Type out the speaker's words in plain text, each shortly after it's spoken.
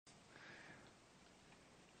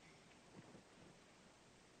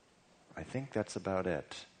I think that's about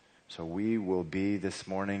it. So we will be this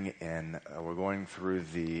morning we're going through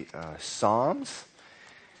the Psalms.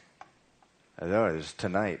 No, it was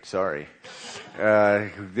tonight, sorry.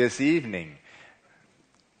 This evening,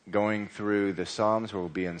 going through the Psalms, we'll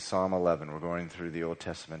be in Psalm 11. We're going through the Old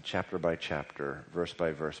Testament chapter by chapter, verse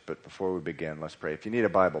by verse. But before we begin, let's pray. If you need a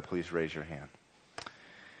Bible, please raise your hand.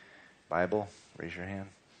 Bible, raise your hand.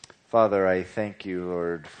 Father, I thank you,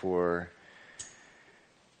 Lord, for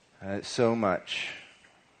so much.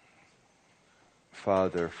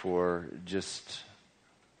 Father, for just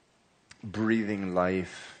breathing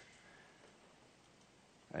life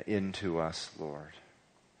into us, Lord.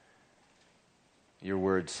 Your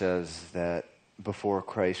word says that before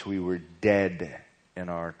Christ we were dead in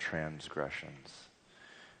our transgressions.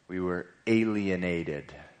 We were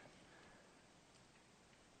alienated.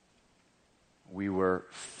 We were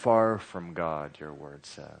far from God, your word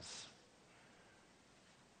says.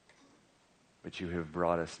 But you have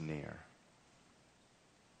brought us near.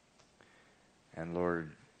 And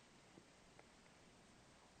Lord,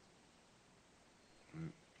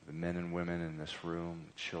 the men and women in this room,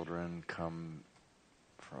 children, come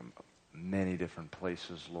from many different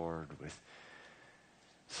places, Lord, with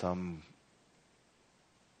some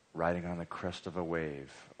riding on the crest of a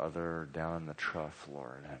wave, other down in the trough,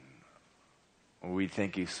 Lord. And we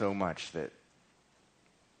thank you so much that,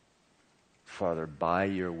 Father, by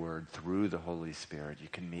your word, through the Holy Spirit, you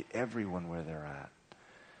can meet everyone where they're at.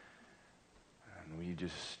 And we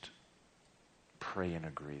just pray and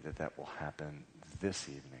agree that that will happen this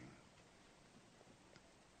evening.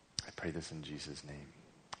 I pray this in Jesus' name.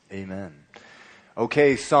 Amen.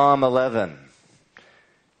 Okay, Psalm 11.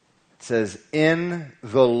 It says, "In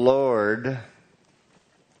the Lord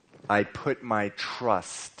I put my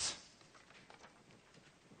trust."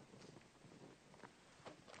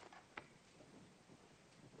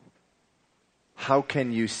 How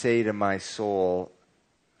can you say to my soul,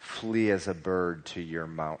 "Flee as a bird to your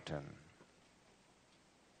mountain"?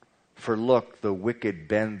 For look, the wicked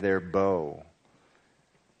bend their bow.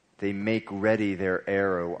 They make ready their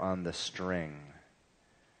arrow on the string,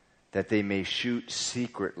 that they may shoot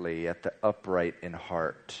secretly at the upright in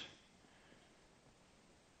heart.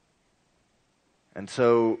 And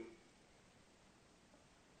so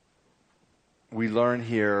we learn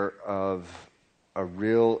here of a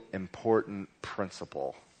real important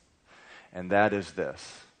principle, and that is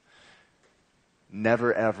this: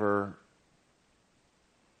 never ever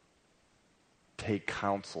take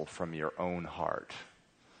counsel from your own heart.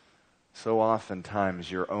 So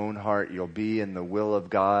oftentimes your own heart, you'll be in the will of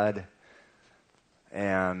God,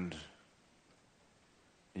 and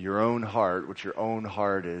your own heart, what your own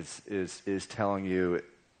heart is telling you,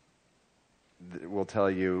 will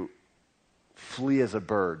tell you, flee as a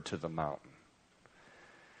bird to the mountain.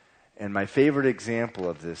 And my favorite example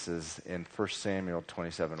of this is in 1 Samuel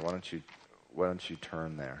 27. Why don't you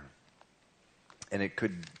turn there? And it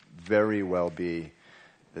could very well be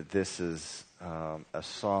that this is a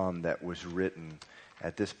psalm that was written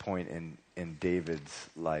at this point in David's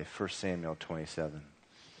life. 1 Samuel 27.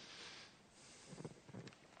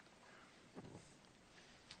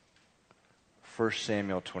 First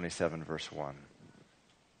Samuel 27, verse 1.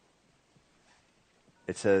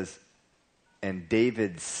 It says, "And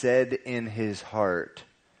David said in his heart,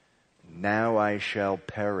 'Now I shall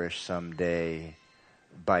perish someday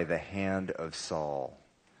by the hand of Saul.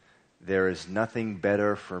 There is nothing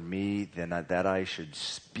better for me than that I should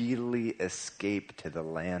speedily escape to the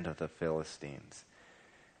land of the Philistines.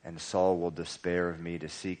 And Saul will despair of me to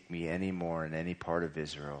seek me any more in any part of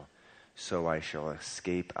Israel, so I shall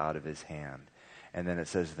escape out of his hand.'" And then it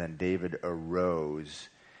says, "Then David arose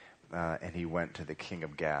and he went to the king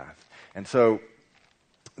of Gath." And so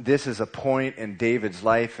this is a point in David's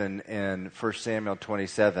life in 1 Samuel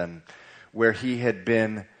 27 where he had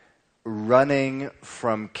been running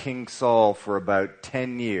from King Saul for about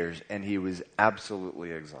 10 years, and he was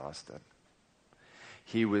absolutely exhausted.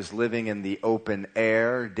 He was living in the open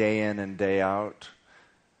air day in and day out.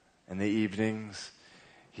 In the evenings,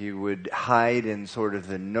 he would hide in sort of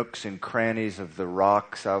the nooks and crannies of the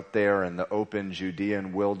rocks out there in the open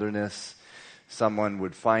Judean wilderness. Someone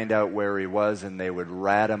would find out where he was, and they would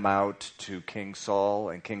rat him out to King Saul,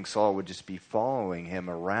 and King Saul would just be following him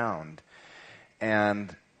around.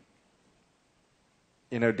 And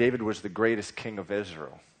David was the greatest king of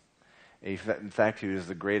Israel. In fact, he was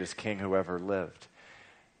the greatest king who ever lived.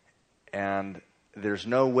 And there's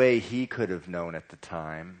no way he could have known at the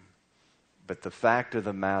time, but the fact of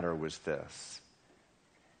the matter was this: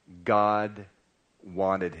 God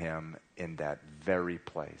wanted him in that very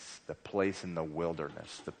place, the place in the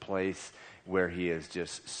wilderness, the place where he is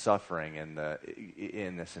just suffering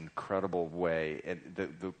in this incredible way, and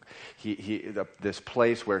this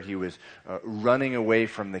place where he was running away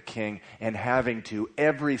from the king and having to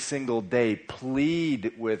every single day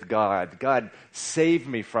plead with God, God, save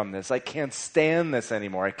me from this. I can't stand this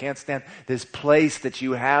anymore. I can't stand this place that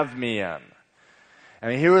you have me in. I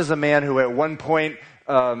mean, here was a man who at one point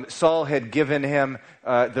Saul had given him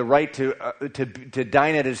the right to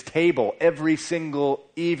dine at his table every single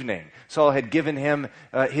evening. Saul had given him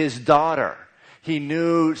his daughter. He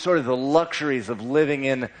knew sort of the luxuries of living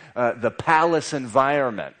in the palace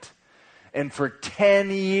environment. And for 10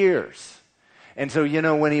 years. And so,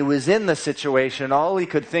 when he was in the situation, all he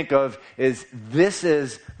could think of is, this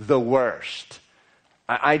is the worst.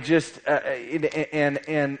 And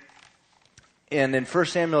in 1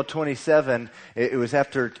 Samuel 27, it was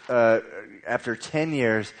after 10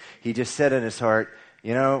 years, he just said in his heart,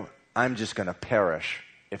 I'm just going to perish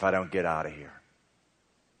if I don't get out of here.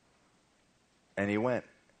 And he went.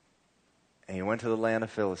 And he went to the land of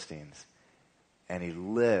Philistines. And he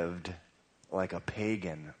lived like a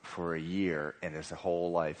pagan for a year, and his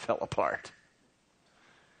whole life fell apart.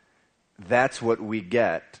 That's what we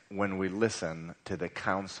get when we listen to the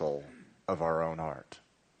counsel of our own heart.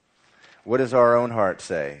 What does our own heart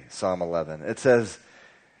say? Psalm 11. It says,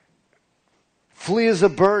 flee as a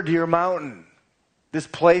bird to your mountain. This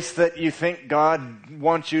place that you think God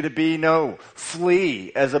wants you to be, no.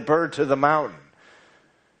 Flee as a bird to the mountain.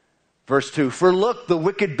 Verse 2, for look, the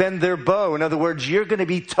wicked bend their bow. In other words, you're going to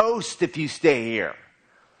be toast if you stay here.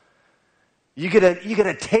 You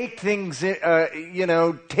gotta take things,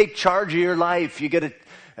 take charge of your life. You gotta,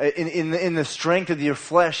 in the strength of your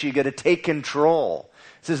flesh, you gotta take control.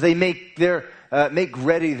 It says they make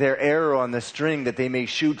ready their arrow on the string that they may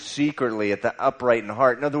shoot secretly at the upright in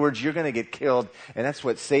heart. In other words, you're going to get killed, and that's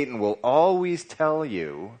what Satan will always tell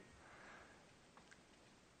you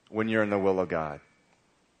when you're in the will of God.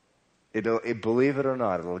 Believe it or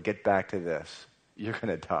not, it'll get back to this. You're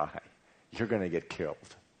going to die. You're going to get killed.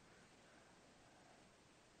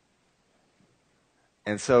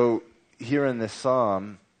 And so here in this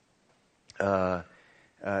psalm, this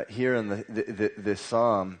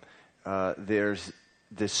psalm, there's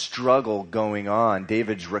this struggle going on.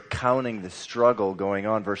 David's recounting the struggle going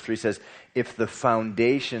on. Verse 3 says, if the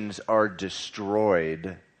foundations are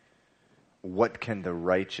destroyed, what can the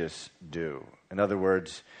righteous do? In other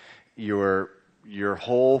words, your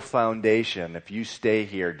whole foundation, if you stay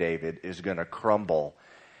here, David, is going to crumble,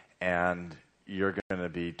 and you're going to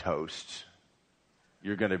be toast.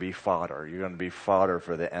 You're going to be fodder. You're going to be fodder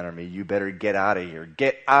for the enemy. You better get out of here.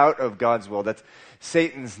 Get out of God's will. That's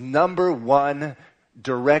Satan's number one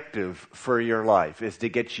directive for your life, is to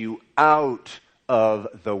get you out of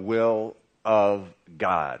the will of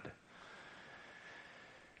God.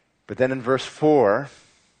 But then in verse 4,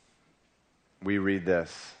 we read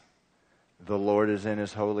this. The Lord is in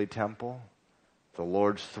his holy temple. The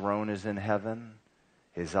Lord's throne is in heaven.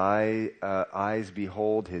 His eyes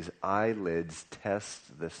behold, his eyelids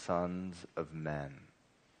test the sons of men.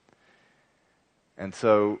 And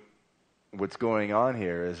so what's going on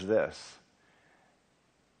here is this.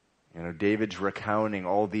 David's recounting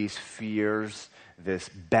all these fears, this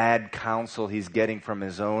bad counsel he's getting from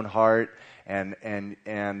his own heart, and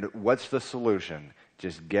what's the solution?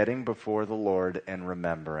 Just getting before the Lord and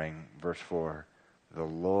remembering, verse 4, the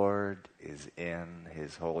Lord is in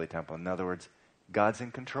his holy temple. In other words, God's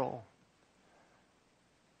in control.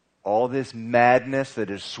 All this madness that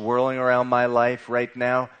is swirling around my life right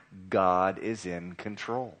now, God is in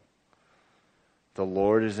control. The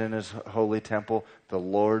Lord is in his holy temple. The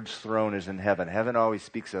Lord's throne is in heaven. Heaven always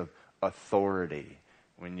speaks of authority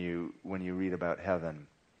when you read about heaven.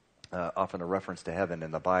 Often a reference to heaven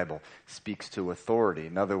in the Bible speaks to authority.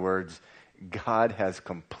 In other words, God has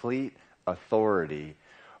complete authority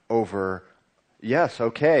over,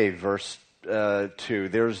 verse 2.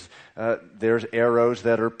 There's arrows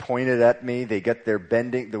that are pointed at me.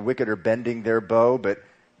 The wicked are bending their bow, but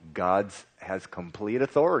God has complete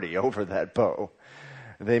authority over that bow.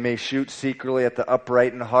 They may shoot secretly at the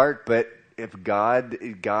upright in heart, but if God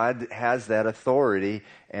has that authority,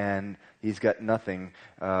 and he's got nothing,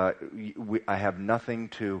 I have nothing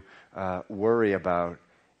to worry about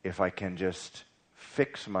if I can just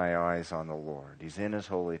fix my eyes on the Lord. He's in his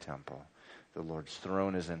holy temple. The Lord's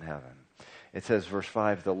throne is in heaven. It says, verse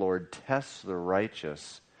 5, the Lord tests the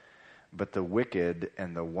righteous, but the wicked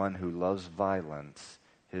and the one who loves violence,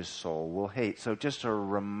 his soul will hate. So just a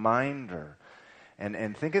reminder,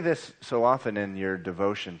 and think of this so often in your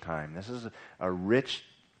devotion time. This is a rich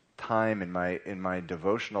time in my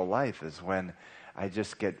devotional life is when I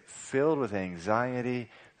just get filled with anxiety,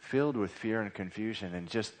 filled with fear and confusion, and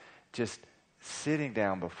just sitting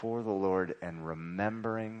down before the Lord and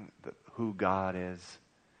remembering who God is,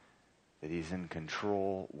 that He's in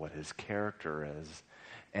control, what His character is,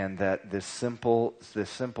 and that this simple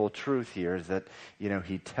truth here is that,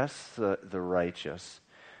 He tests the righteous,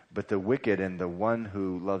 but the wicked and the one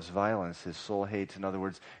who loves violence, his soul hates. In other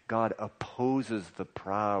words, God opposes the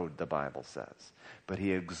proud, the Bible says, but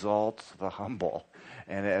He exalts the humble.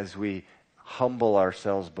 And as we humble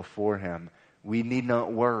ourselves before Him, we need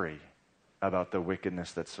not worry about the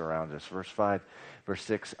wickedness that surrounds us. Verse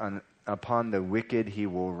 6, upon the wicked He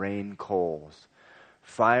will rain coals.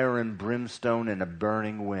 Fire and brimstone and a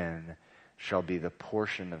burning wind shall be the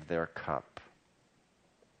portion of their cup.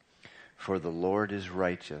 For the Lord is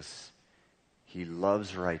righteous. He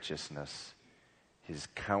loves righteousness. His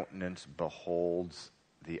countenance beholds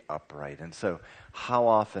the upright. And so, how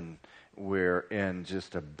often we're in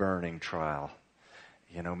just a burning trial.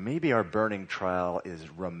 Maybe our burning trial is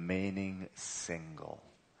remaining single.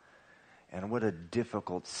 And what a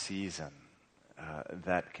difficult season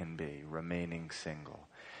that can be, remaining single.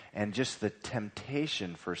 And just the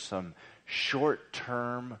temptation for some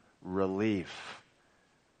short-term relief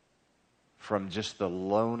from just the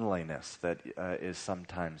loneliness that is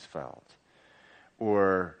sometimes felt.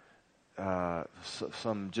 Or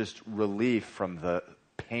some just relief from the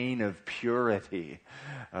pain of purity.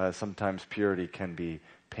 Sometimes purity can be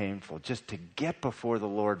painful. Just to get before the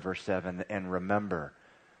Lord, verse 7, and remember,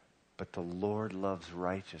 but the Lord loves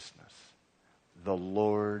righteousness. The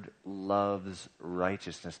Lord loves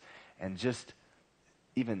righteousness. And just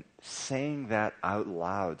even saying that out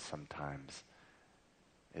loud sometimes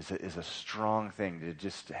is a strong thing, to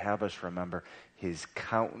just have us remember His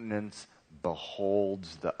countenance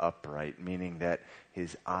beholds the upright, meaning that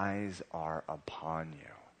His eyes are upon you.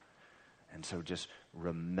 And so just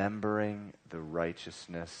remembering the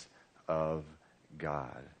righteousness of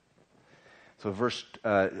God. So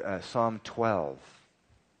Psalm 12,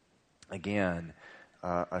 again,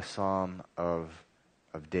 a psalm of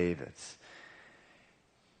David's.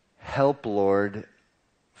 Help, Lord,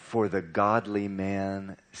 for the godly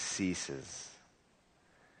man ceases.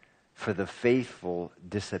 For the faithful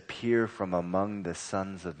disappear from among the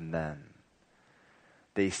sons of men.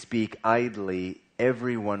 They speak idly,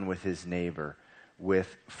 everyone with his neighbor,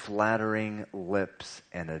 with flattering lips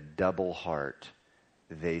and a double heart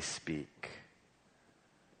they speak.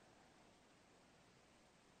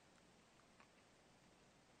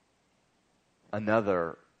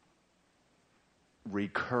 Another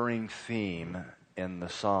recurring theme in the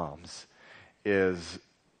Psalms is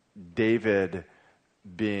David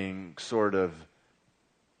being sort of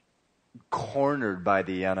cornered by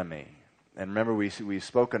the enemy. And remember, we've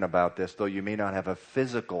spoken about this. Though you may not have a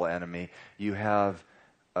physical enemy, you have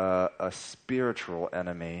a spiritual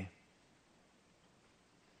enemy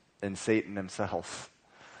in Satan himself.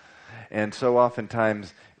 And so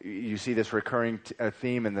oftentimes you see this recurring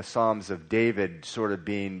theme in the Psalms of David sort of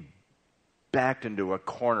being backed into a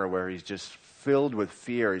corner where he's just filled with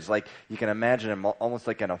fear. He's like, you can imagine him almost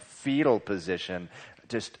like in a fetal position,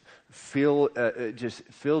 just filled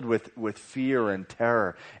with fear and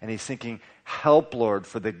terror. And he's thinking, help, Lord,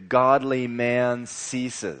 for the godly man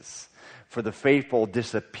ceases, for the faithful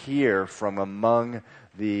disappear from among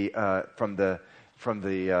the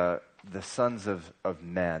sons of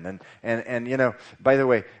men. And by the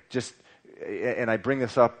way, and I bring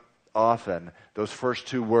this up often, those first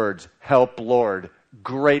two words, help, Lord,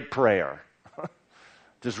 great prayer.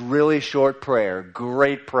 Just really short prayer,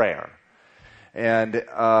 great prayer. And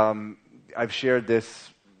I've shared this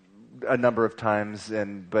a number of times,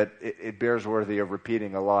 but it bears worthy of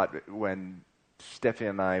repeating a lot. When Steffi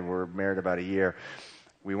and I were married about a year,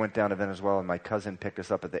 we went down to Venezuela, and my cousin picked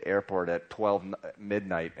us up at the airport at 12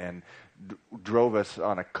 midnight and drove us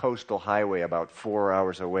on a coastal highway about 4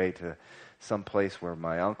 hours away to some place where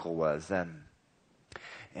my uncle was.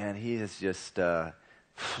 And he is just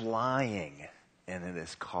flying in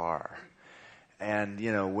his car. And,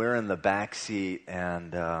 we're in the back seat,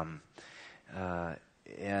 and I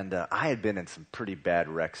had been in some pretty bad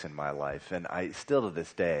wrecks in my life, and I still to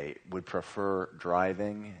this day would prefer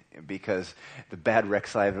driving, because the bad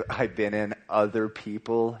wrecks I've been in, other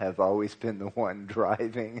people have always been the one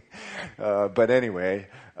driving. But anyway,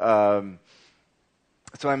 so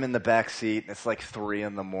I'm in the back seat, and it's like 3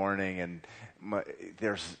 a.m, and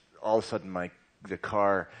there's all of a sudden the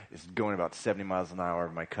car is going about 70 miles an hour.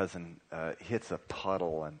 My cousin hits a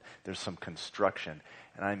puddle, and there's some construction.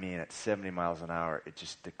 And I mean, at 70 miles an hour,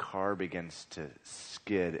 the car begins to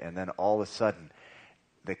skid, and then all of a sudden,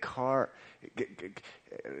 the car,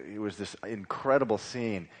 it was this incredible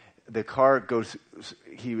scene. The car goes,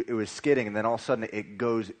 it was skidding, and then all of a sudden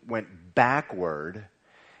went backward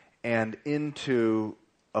and into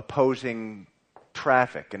opposing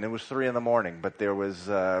traffic. And it was 3 a.m, but there was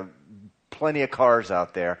plenty of cars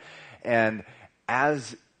out there. And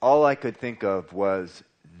all I could think of was,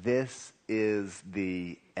 this is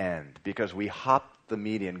the end. Because we hopped the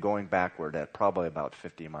median going backward at probably about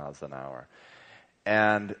 50 miles an hour.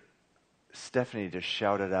 And Stephanie just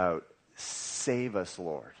shouted out, "Save us,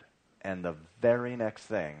 Lord." And the very next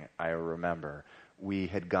thing I remember, we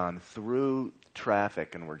had gone through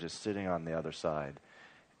traffic and we're just sitting on the other side.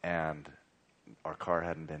 And our car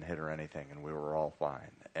hadn't been hit or anything, and we were all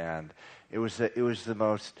fine. And it was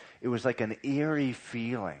like an eerie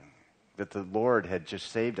feeling that the Lord had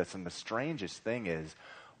just saved us. And the strangest thing is,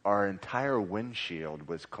 our entire windshield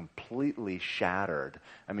was completely shattered.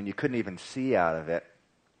 I mean, you couldn't even see out of it.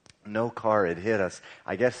 No car had hit us.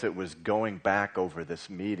 I guess it was going back over this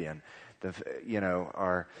median.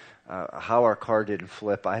 How our car didn't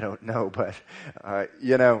flip, I don't know. But,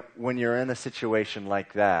 when you're in a situation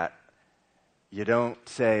like that, you don't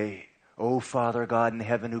say, "Oh, Father God in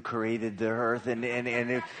heaven who created the earth, and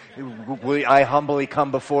I humbly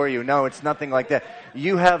come before you." No, it's nothing like that.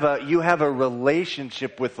 You have a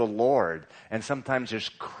relationship with the Lord, and sometimes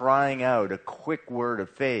just crying out a quick word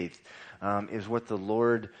of faith is what the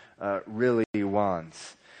Lord really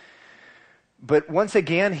wants. But once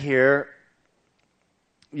again here,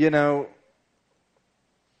 this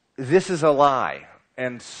is a lie.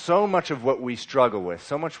 And so much of what we struggle with,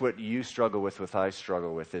 so much what you struggle with I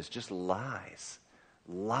struggle with, is just lies.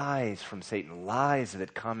 Lies from Satan. Lies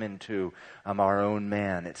that come into our own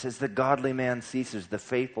man. It says the godly man ceases, the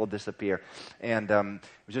faithful disappear. And I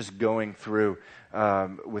was just going through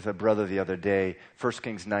with a brother the other day, 1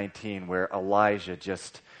 Kings 19, where Elijah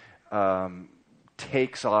just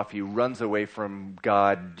takes off. He runs away from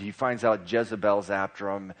God. He finds out Jezebel's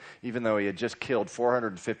after him. Even though he had just killed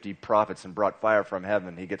 450 prophets and brought fire from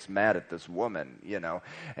heaven, he gets mad at this woman,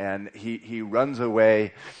 And he runs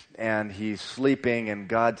away, and he's sleeping, and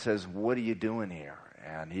God says, "What are you doing here?"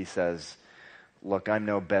 And he says, "Look, I'm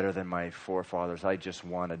no better than my forefathers. I just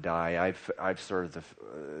want to die. I've served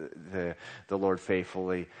the Lord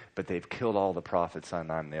faithfully, but they've killed all the prophets,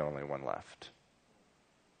 and I'm the only one left."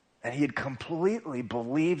 And he had completely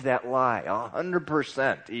believed that lie.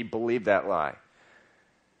 100% he believed that lie.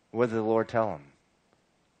 What did the Lord tell him?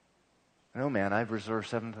 "No, man, I've reserved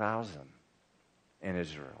 7,000 in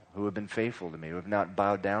Israel who have been faithful to me, who have not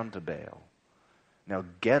bowed down to Baal. Now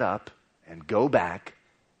get up and go back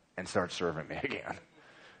and start serving me again,"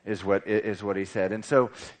 is what he said. And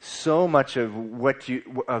so much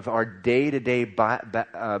of our day-to-day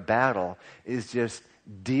battle is just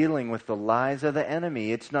dealing with the lies of the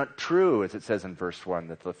enemy. It's not true, as it says in verse 1,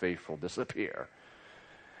 that the faithful disappear.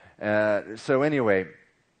 So anyway,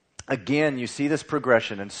 again, you see this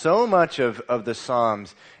progression, and so much of the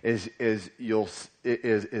Psalms is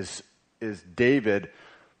David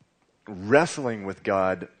wrestling with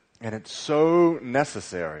God, and it's so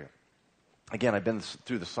necessary. Again, I've been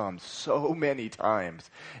through the Psalms so many times,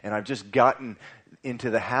 and I've just gotten into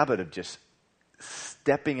the habit of just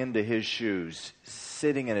stepping into his shoes,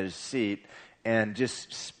 sitting in his seat, and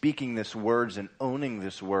just speaking these words and owning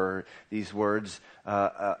these words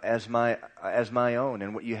as my own.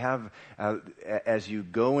 And what you have as you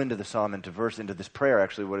go into the psalm, into this prayer,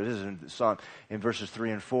 actually, what it is in the psalm in verses 3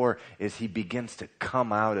 and 4 is he begins to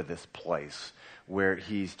come out of this place where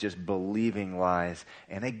he's just believing lies.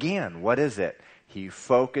 And again, what is it? He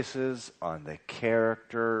focuses on the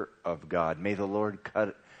character of God. May the Lord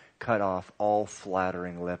cut off all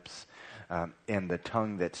flattering lips and the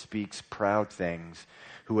tongue that speaks proud things,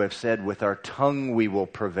 who have said, "With our tongue we will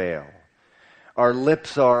prevail. Our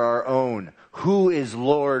lips are our own. Who is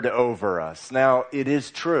Lord over us?" Now, it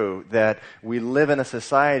is true that we live in a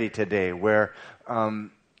society today where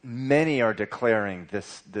many are declaring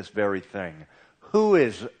this very thing. Who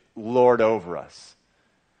is Lord over us?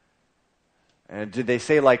 And did they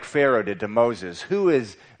say like Pharaoh did to Moses, "Who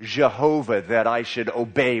is Jehovah that I should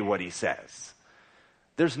obey what he says?"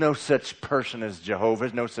 There's no such person as Jehovah.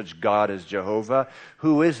 There's no such God as Jehovah.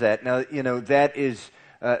 Who is that? Now, that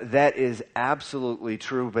is absolutely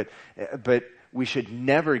true, but we should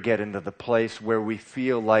never get into the place where we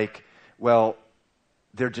feel like, well,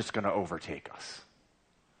 they're just going to overtake us.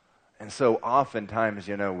 And so oftentimes,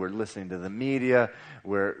 we're listening to the media,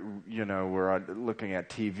 we're looking at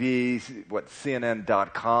TV,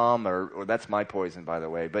 CNN.com, or that's my poison, by the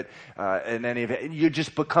way. But in any event, you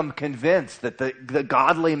just become convinced that the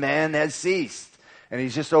godly man has ceased, and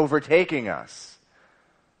he's just overtaking us.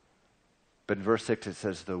 But in verse 6 it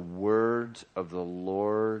says, the words of the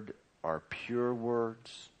Lord are pure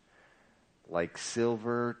words, like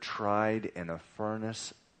silver tried in a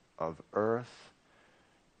furnace of earth,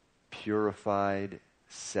 purified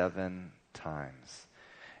 7 times.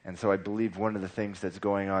 And so I believe one of the things that's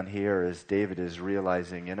going on here is David is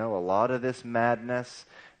realizing, a lot of this madness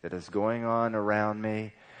that is going on around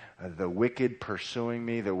me, the wicked pursuing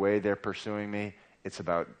me the way they're pursuing me, it's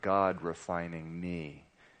about God refining me.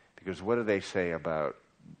 Because what do they say about,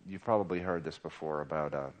 you've probably heard this before,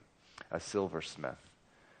 about a silversmith.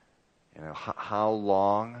 How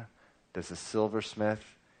long does a silversmith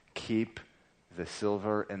keep the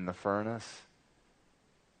silver in the furnace?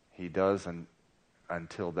 He does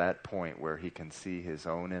until that point where he can see his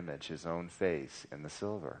own image, his own face in the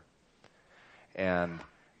silver. And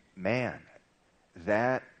man,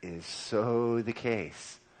 that is so the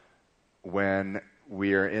case when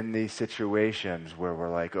we are in these situations where we're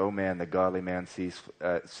like, oh man, the godly man cease,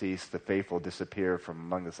 the faithful disappear from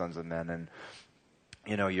among the sons of men.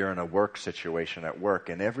 And you're in a work situation at work,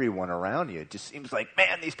 and everyone around you, it just seems like,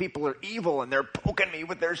 man, these people are evil, and they're poking me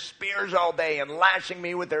with their spears all day and lashing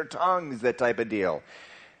me with their tongues, that type of deal.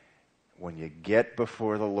 When you get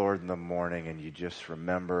before the Lord in the morning and you just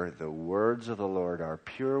remember the words of the Lord are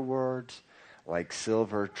pure words, like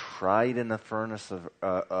silver tried in the furnace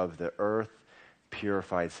of the earth,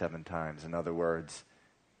 purified 7 times. In other words,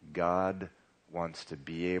 God wants to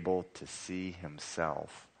be able to see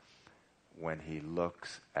himself when he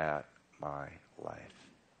looks at my life.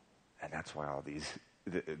 And that's why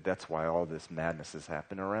all this madness is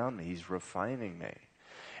happening around me. He's refining me.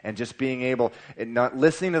 And just being able, and not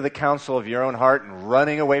listening to the counsel of your own heart and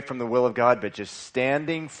running away from the will of God, but just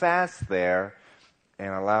standing fast there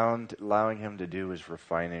and allowing him to do his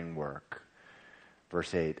refining work.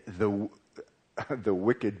 Verse 8, the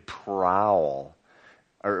wicked prowl.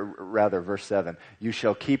 Or rather, verse 7, you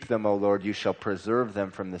shall keep them, O Lord, you shall preserve them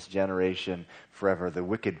from this generation forever. The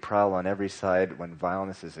wicked prowl on every side when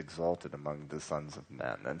violence is exalted among the sons of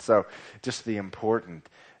men. And so, just the importance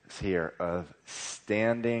here of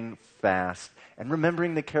standing fast and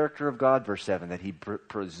remembering the character of God, verse 7, that he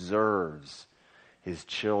preserves his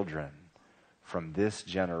children from this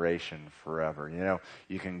generation forever.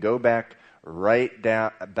 You can go back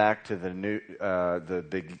to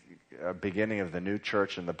the beginning of the new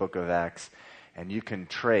church in the book of Acts, and you can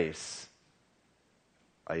trace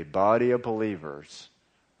a body of believers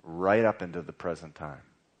right up into the present time.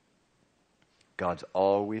 God's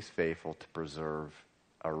always faithful to preserve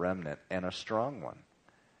a remnant, and a strong one.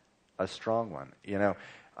 A strong one.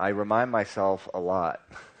 I remind myself a lot,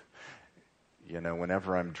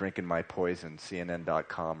 whenever I'm drinking my poison,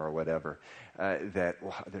 CNN.com or whatever, that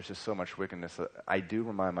there's just so much wickedness. I do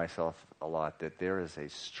remind myself a lot that there is a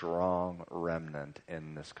strong remnant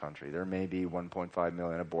in this country. There may be 1.5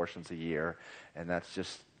 million abortions a year, and that's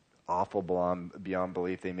just awful beyond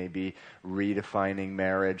belief. They may be redefining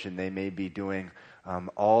marriage, and they may be doing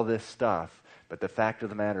all this stuff. But the fact of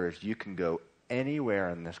the matter is, you can go anywhere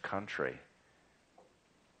in this country,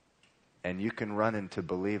 and you can run into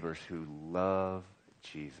believers who love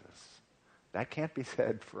Jesus. That can't be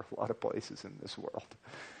said for a lot of places in this world.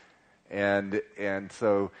 And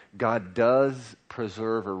so God does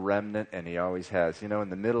preserve a remnant, and he always has. In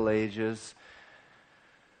the Middle Ages,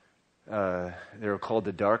 they were called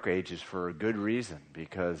the Dark Ages for a good reason,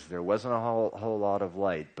 because there wasn't a whole lot of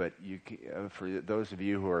light. But for those of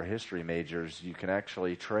you who are history majors, you can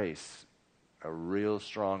actually trace a real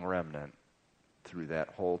strong remnant through that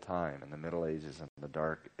whole time in the Middle Ages and the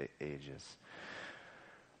Dark Ages.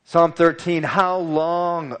 Psalm 13, how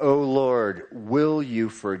long, O Lord, will you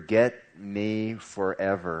forget me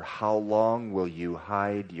forever? How long will you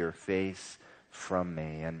hide your face from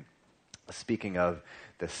me? And speaking of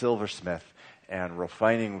the silversmith and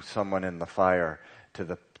refining someone in the fire to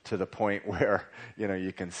the point where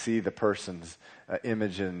you can see the person's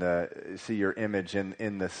image and see your image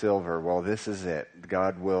in the silver. Well, this is it.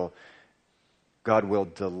 God will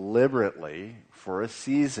deliberately, for a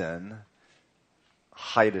season,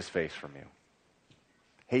 hide his face from you.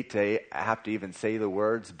 Hate to have to even say the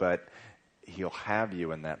words, but he'll have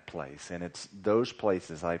you in that place. And it's those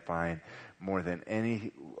places I find more than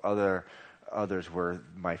any others where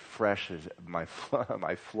my flesh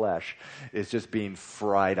is just being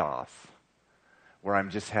fried off, where I'm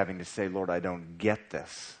just having to say, Lord, I don't get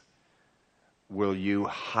this. Will you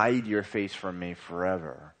hide your face from me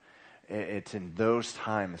forever? It's in those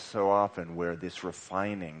times so often where this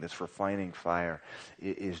refining fire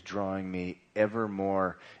is drawing me ever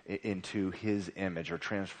more into his image, or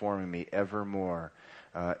transforming me ever more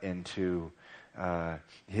into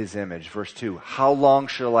his image. Verse 2, how long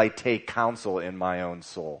shall I take counsel in my own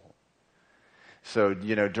soul? So,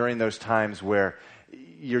 during those times where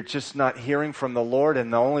you're just not hearing from the Lord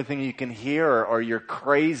and the only thing you can hear are your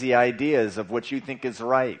crazy ideas of what you think is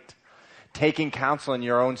right. Taking counsel in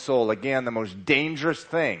your own soul, again, the most dangerous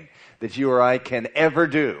thing that you or I can ever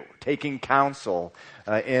do, taking counsel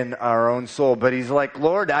in our own soul. But he's like,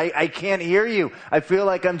 Lord, I can't hear you. I feel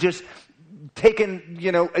like I'm just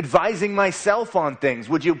advising myself on things.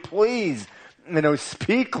 Would you please,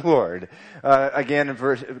 speak, Lord? Again,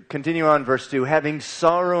 continue on verse 2. Having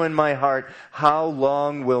sorrow in my heart, how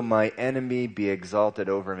long will my enemy be exalted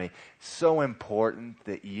over me? So important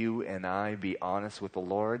that you and I be honest with the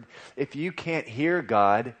Lord. If you can't hear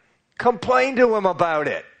God, complain to Him about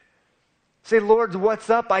it. Say, Lord, what's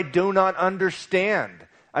up? I do not understand.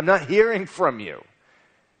 I'm not hearing from you.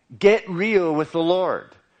 Get real with the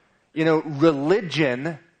Lord.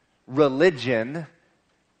 Religion,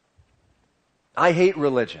 I hate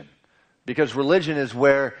religion, because religion is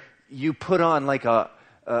where you put on like a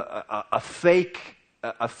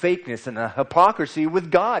fakeness and a hypocrisy with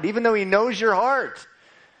God, even though He knows your heart.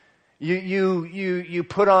 You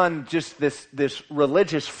put on just this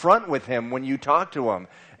religious front with Him when you talk to Him,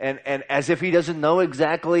 and as if He doesn't know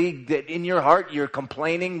exactly that in your heart you're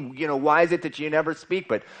complaining. Why is it that you never speak?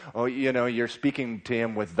 But you're speaking to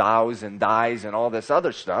Him with thous and thys and all this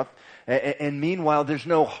other stuff, and meanwhile there's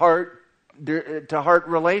no heart to heart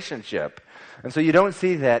relationship. And so you don't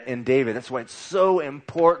see that in David. That's why it's so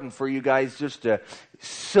important for you guys just to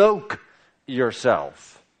soak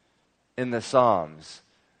yourself in the Psalms.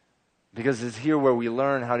 Because it's here where we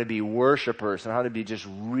learn how to be worshipers and how to be just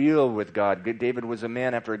real with God. David was a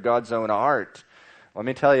man after God's own heart. Let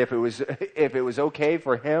me tell you, if it was okay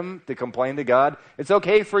for him to complain to God, it's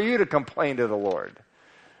okay for you to complain to the Lord.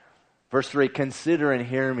 Verse 3, consider and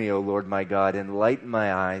hear me, O Lord my God, enlighten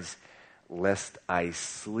my eyes, lest I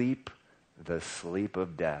sleep the sleep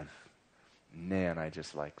of death. Man, I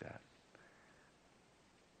just like that.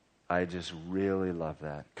 I just really love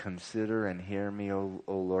that. Consider and hear me, O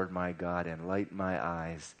Lord my God, enlighten my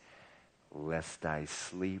eyes, lest I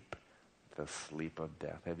sleep the sleep of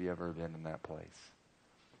death. Have you ever been in that place?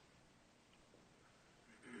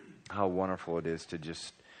 How wonderful it is to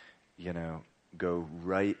just, go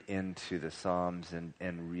right into the Psalms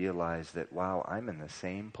and realize that, wow, I'm in the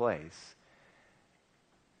same place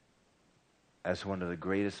as one of the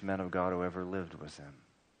greatest men of God who ever lived was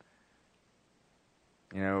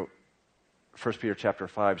in. 1 Peter chapter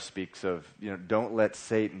 5 speaks of, don't let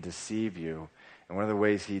Satan deceive you. And one of the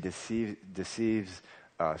ways he deceives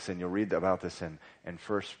us, and you'll read about this in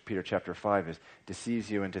 1 Peter chapter 5, is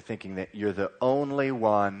deceives you into thinking that you're the only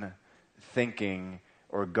one thinking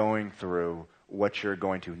or going through what you're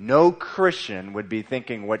going to. No Christian would be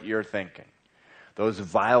thinking what you're thinking. Those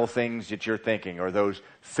vile things that you're thinking, or those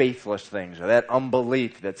faithless things, or that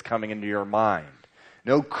unbelief that's coming into your mind.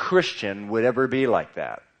 No Christian would ever be like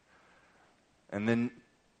that. And then,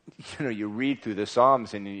 you read through the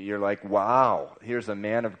Psalms and you're like, wow, here's a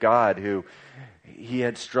man of God who he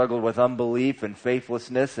had struggled with unbelief and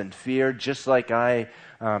faithlessness and fear just like I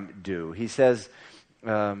do. He says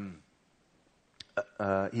again,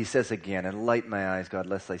 enlighten my eyes, God,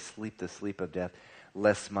 lest I sleep the sleep of death,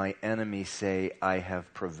 lest my enemies say I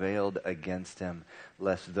have prevailed against him,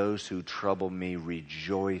 lest those who trouble me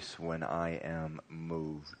rejoice when I am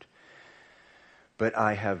moved. But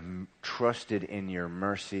I have trusted in your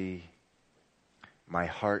mercy. My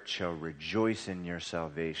heart shall rejoice in your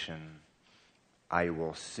salvation. I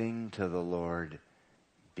will sing to the Lord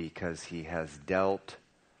because he has dealt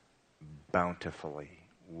bountifully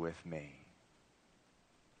with me.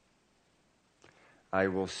 I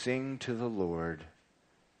will sing to the Lord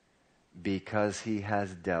because he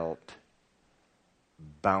has dealt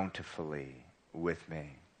bountifully with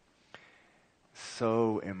me.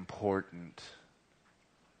 So important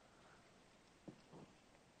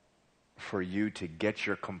for you to get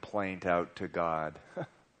your complaint out to God,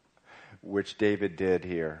 which David did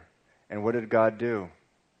here. And what did God do?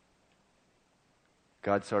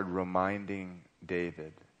 God started reminding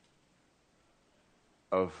David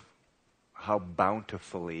of how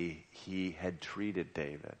bountifully he had treated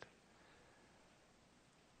David.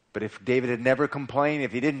 But if David had never complained,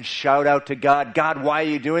 if he didn't shout out to God, God, why are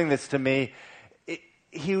you doing this to me?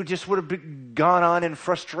 He just would have gone on in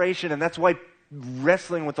frustration. And that's why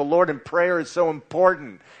wrestling with the Lord in prayer is so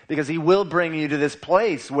important, because he will bring you to this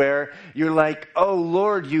place where you're like, oh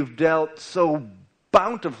Lord, you've dealt so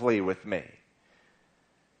bountifully with me.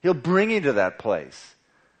 He'll bring you to that place.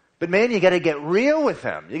 But man, you got to get real with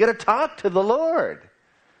him. You got to talk to the Lord.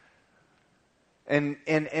 And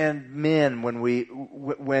men,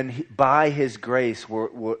 when by His grace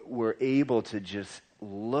we're able to just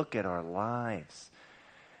look at our lives.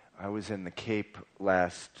 I was in the Cape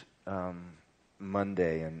last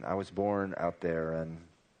Monday, and I was born out there,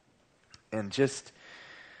 and just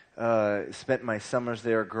spent my summers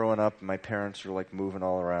there growing up. My parents were like moving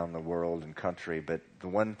all around the world and country, but the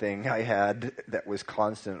one thing I had that was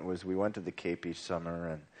constant was we went to the Cape each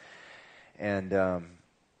summer, and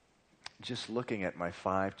just looking at my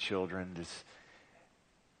 5 children, just,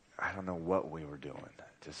 I don't know what we were doing,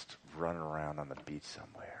 just running around on the beach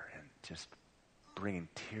somewhere and just bringing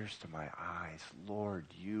tears to my eyes. Lord,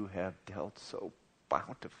 you have dealt so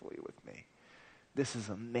bountifully with me. This is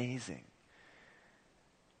amazing.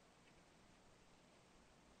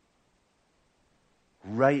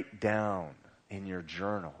 Write down in your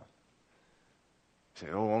journal. Say,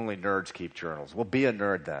 oh, only nerds keep journals. Well, be a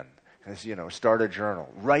nerd then. Start a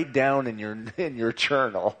journal. Write down in your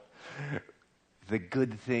journal the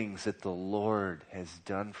good things that the Lord has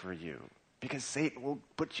done for you. Because Satan will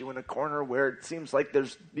put you in a corner where it seems like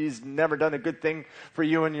he's never done a good thing for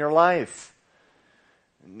you in your life.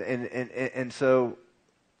 And so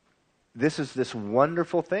this is this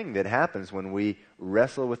wonderful thing that happens when we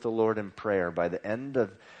wrestle with the Lord in prayer. By the end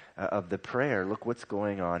of the prayer, look what's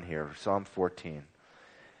going on here. Psalm 14.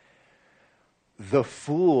 The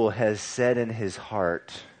fool has said in his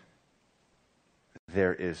heart,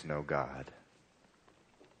 there is no God.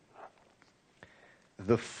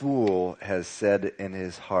 The fool has said in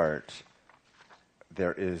his heart,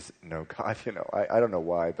 there is no God. I don't know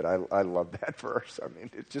why, but I love that verse. I mean,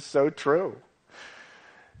 it's just so true.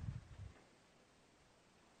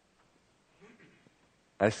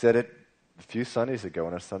 I said it a few Sundays ago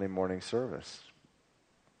in a Sunday morning service.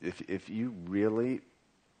 If you really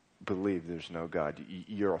believe there's no God,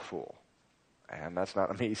 you're a fool. And that's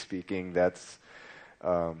not me speaking, that's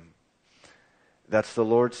the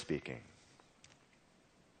Lord speaking.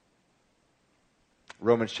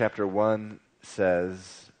 Romans chapter 1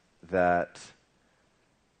 says that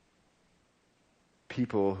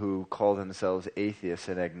people who call themselves atheists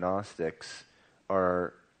and agnostics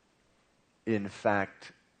are in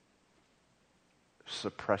fact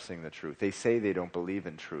suppressing the truth. They say they don't believe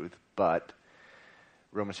in truth, but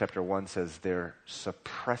Romans chapter 1 says they're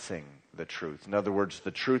suppressing the truth. In other words,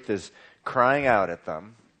 the truth is crying out at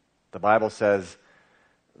them. The Bible says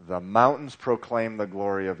the mountains proclaim the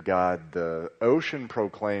glory of God, the ocean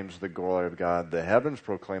proclaims the glory of God, the heavens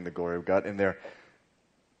proclaim the glory of God, and they're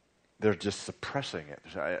just suppressing it.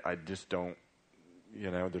 I just don't,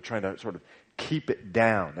 they're trying to sort of keep it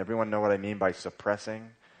down. Everyone know what I mean by suppressing?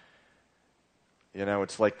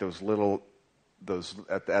 It's like those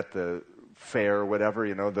at the fair or whatever,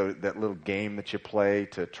 that little game that you play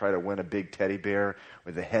to try to win a big teddy bear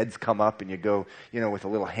where the heads come up and you go, with a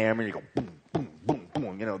little hammer, you go boom, boom, boom,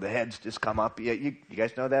 boom, the heads just come up. You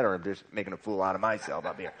guys know that, or I'm just making a fool out of myself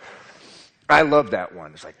up here? I love that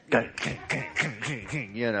one. It's like,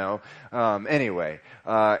 anyway.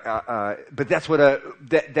 But that's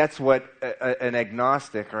what an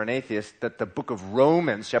agnostic or an atheist, that the book of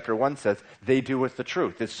Romans, chapter 1 says, they do with the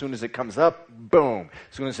truth. As soon as it comes up, boom.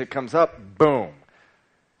 As soon as it comes up, boom.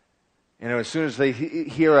 As soon as they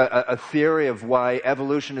hear a theory of why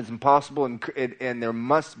evolution is impossible and there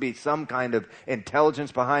must be some kind of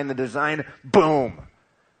intelligence behind the design, boom.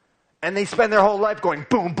 And they spend their whole life going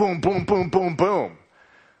boom, boom, boom, boom, boom, boom.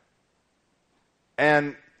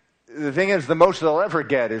 And the thing is, the most they'll ever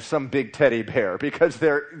get is some big teddy bear, because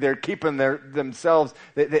they're keeping themselves.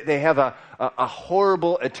 They have a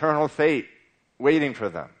horrible eternal fate waiting for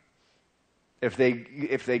them if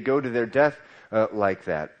they go to their death like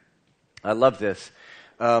that. I love this.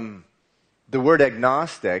 The word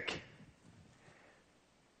agnostic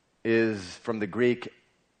is from the Greek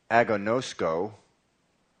agonosko.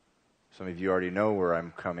 Some of you already know where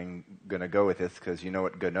I'm going to go with this, because you know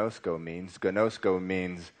what gnosko means. Gnosko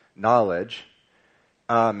means knowledge.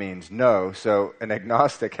 Means no. So an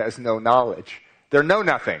agnostic has no knowledge. They're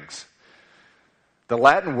know-nothings. The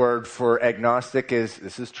Latin word for agnostic is,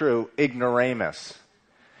 this is true, ignoramus.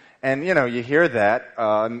 And, you hear that,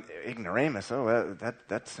 ignoramus,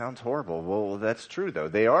 that sounds horrible. Well, that's true, though.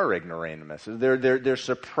 They are ignoramus. They're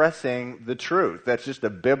suppressing the truth. That's just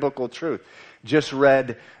a biblical truth. Just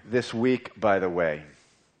read this week, by the way,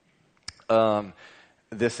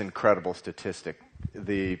 this incredible statistic.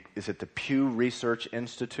 The Pew Research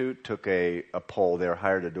Institute took a poll. They were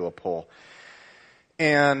hired to do a poll.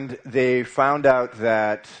 And they found out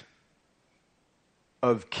that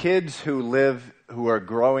of kids who are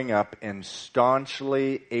growing up in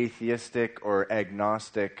staunchly atheistic or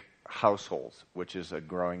agnostic households, which is a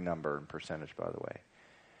growing number and percentage, by the way,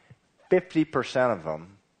 50% of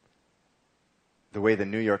them, the way the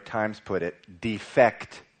New York Times put it,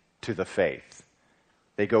 defect to the faith.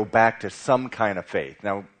 They go back to some kind of faith.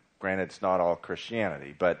 Now, granted, it's not all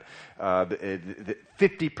Christianity, but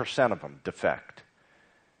 50% of them defect.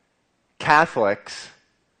 Catholics,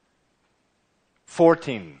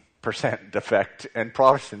 14% defect, and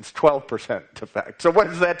Protestants, 12% defect. So what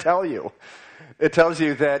does that tell you? It tells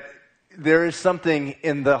you that there is something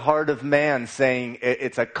in the heart of man saying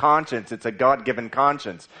it's a conscience, it's a God-given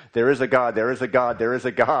conscience. There is a God, there is a God, there is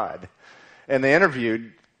a God. And they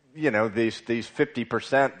interviewed, these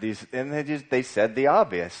 50%, and they said the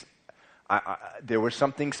obvious. There was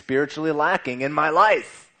something spiritually lacking in my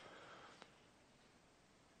life.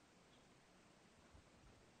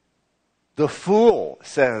 The fool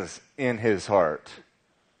says in his heart,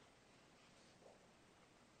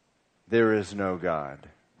 there is no God.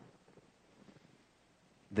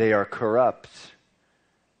 They are corrupt.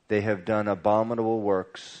 They have done abominable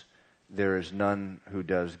works. There is none who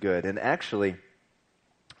does good. And actually,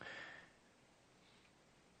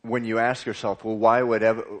 when you ask yourself, well,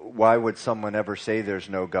 why would someone ever say there's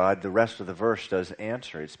no God? The rest of the verse does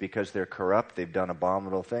answer. It's because they're corrupt, they've done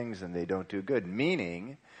abominable things, and they don't do good.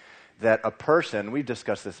 Meaning that a person, we've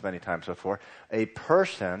discussed this many times before, a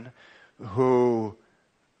person who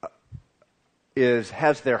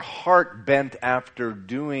has their heart bent after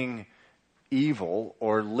doing evil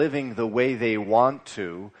or living the way they want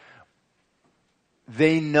to,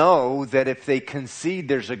 they know that if they concede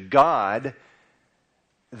there's a God,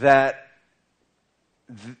 that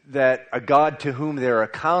a God to whom they're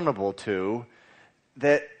accountable to,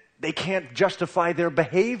 that they can't justify their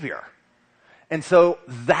behavior. And so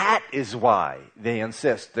that is why they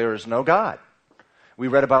insist there is no God. We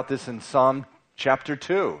read about this in Psalm chapter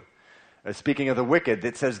 2. Speaking of the wicked,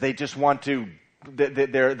 it says they just want to,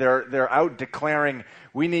 they're out declaring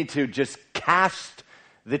we need to just cast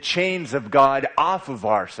the chains of God off of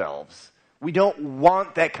ourselves. We don't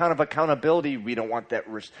want that kind of accountability. We don't want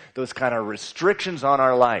those kind of restrictions on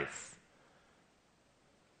our life.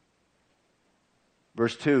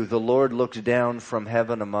 Verse 2, the Lord looks down from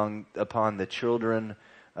heaven upon the children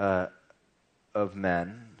of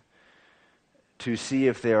men to see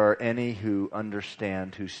if there are any who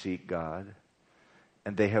understand, who seek God.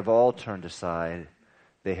 And they have all turned aside.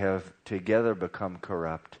 They have together become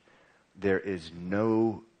corrupt. There is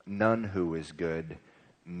none who is good,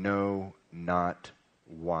 no, not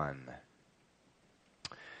one.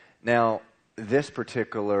 Now, this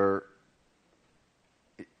particular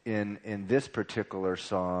in this particular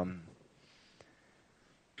psalm,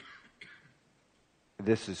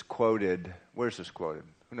 this is quoted. Where's this quoted?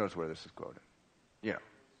 Who knows where this is quoted?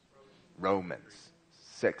 Romans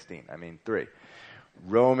 3.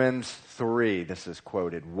 Romans 3, this is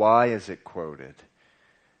quoted. Why is it quoted?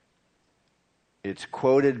 It's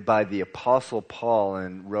quoted by the Apostle Paul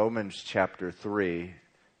in Romans chapter 3.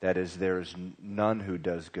 That is, there is none who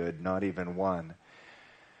does good, not even one.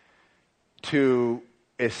 To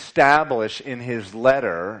establish in his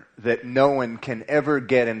letter that no one can ever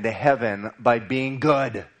get into heaven by being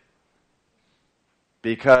good.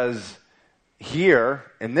 Because here,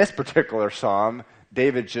 in this particular psalm,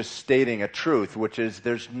 David's just stating a truth, which is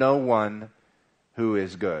there's no one who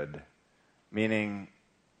is good. Meaning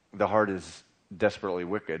the heart is desperately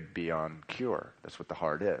wicked beyond cure. That's what the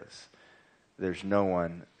heart is. There's no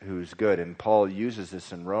one who's good. And Paul uses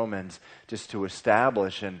this in Romans just to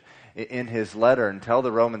establish in his letter and tell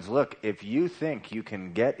the Romans, look, if you think you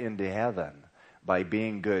can get into heaven by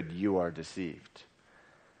being good, you are deceived.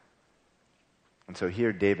 And so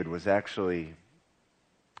here David was actually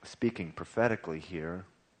speaking prophetically here.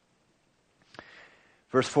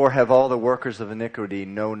 Verse 4, have all the workers of iniquity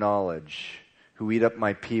no knowledge, who eat up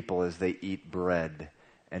my people as they eat bread,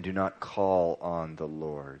 and do not call on the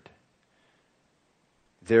Lord.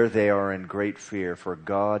 There they are in great fear, for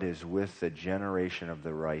God is with the generation of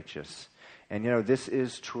the righteous. And this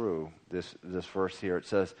is true, this verse here. It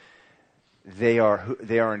says, they are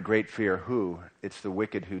in great fear. Who? It's the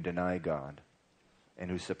wicked who deny God and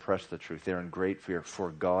who suppress the truth. They're in great fear, for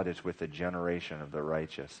God is with the generation of the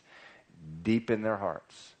righteous. Deep in their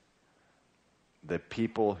hearts, the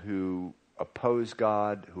people who oppose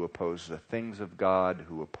God, who oppose the things of God,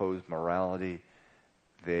 who oppose morality,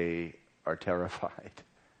 they are terrified.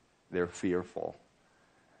 They're fearful.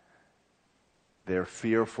 They're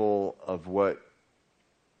fearful of what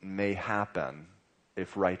may happen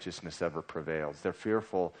if righteousness ever prevails. They're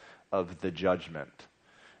fearful of the judgment.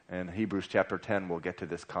 And Hebrews chapter 10 will get to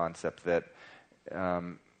this concept that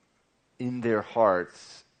in their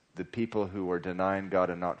hearts the people who are denying God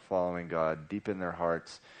and not following God, deep in their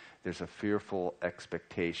hearts, there's a fearful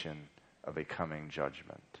expectation of a coming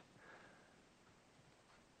judgment.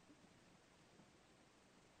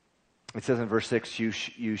 It says in verse 6,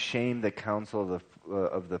 you shame the counsel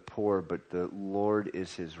of the poor, but the Lord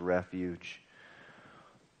is his refuge.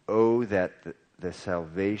 Oh, that the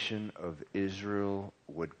salvation of Israel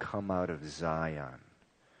would come out of Zion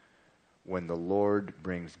when the Lord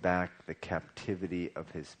brings back the captivity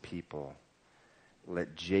of his people.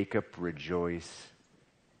 Let Jacob rejoice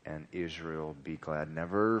and Israel be glad.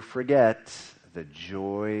 Never forget, the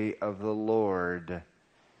joy of the Lord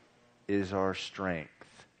is our strength.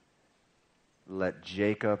 Let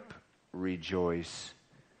Jacob rejoice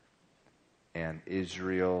and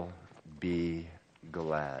Israel be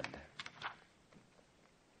glad.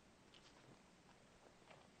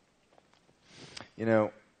 You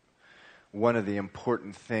know, one of the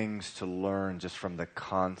important things to learn just from the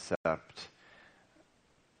concept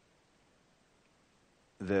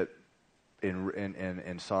that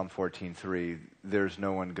in Psalm 14:3, there's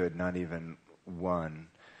no one good, not even one.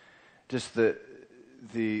 Just the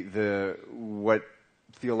what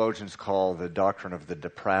theologians call the doctrine of the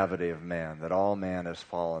depravity of man, that all man has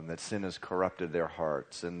fallen, that sin has corrupted their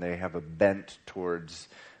hearts, and they have a bent towards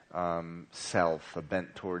self, a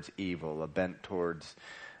bent towards evil, a bent towards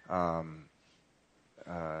sort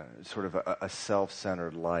of a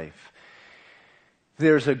self-centered life.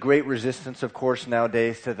 There's a great resistance, of course,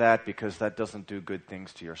 nowadays to that, because that doesn't do good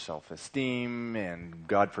things to your self-esteem, and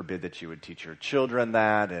God forbid that you would teach your children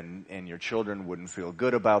that, and your children wouldn't feel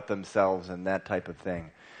good about themselves and that type of thing.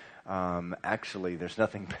 Actually, there's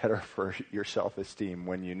nothing better for your self-esteem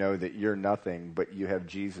when you know that you're nothing, but you have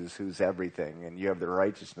Jesus who's everything, and you have the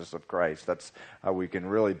righteousness of Christ. That's how we can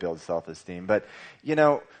really build self-esteem. But, you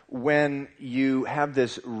know, when you have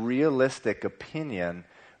this realistic opinion,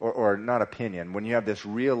 or not opinion, when you have this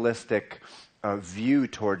realistic view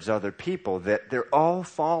towards other people, that they're all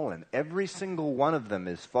fallen, every single one of them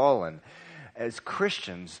is fallen, as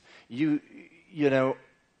Christians, you know,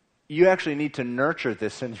 you actually need to nurture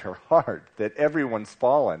this in your heart, that everyone's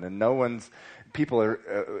fallen and people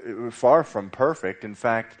are far from perfect. In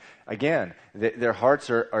fact, again, their hearts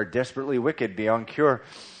are desperately wicked beyond cure.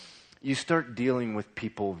 You start dealing with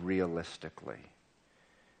people realistically.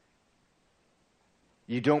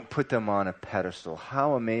 You don't put them on a pedestal.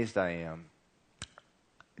 How amazed I am,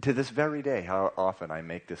 to this very day, how often I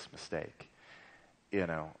make this mistake. You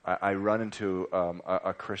know, I run into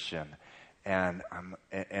a Christian, and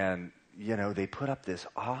you know, they put up this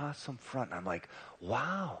awesome front, and I'm like,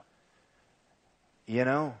 wow. You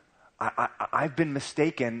know, I've been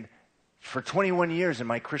mistaken for 21 years in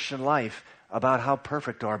my Christian life about how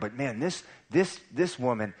perfect they are, but man, this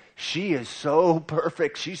woman, she is so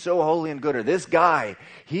perfect, she's so holy and good. Or this guy,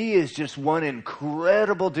 he is just one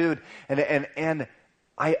incredible dude, and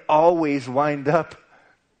I always wind up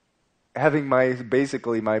having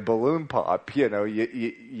basically my balloon pop. You know,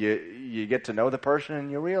 you get to know the person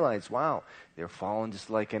and you realize, wow, they're fallen just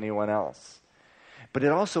like anyone else. But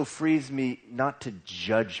it also frees me not to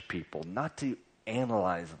judge people, not to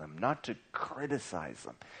analyze them, not to criticize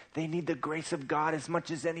them. They need the grace of God as much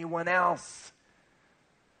as anyone else.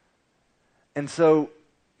 And so,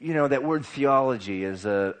 you know, that word theology is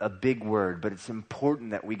a big word, but it's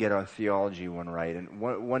important that we get our theology one right. And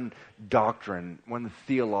one doctrine, one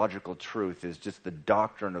theological truth is just the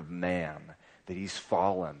doctrine of man, that he's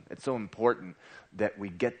fallen. It's so important that we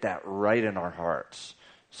get that right in our hearts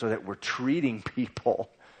so that we're treating people,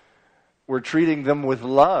 we're treating them with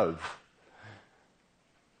love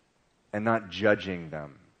and not judging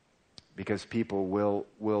them, because people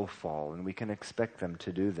will fall, and we can expect them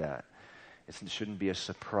to do that. It shouldn't be a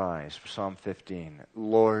surprise. Psalm 15,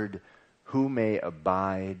 Lord, who may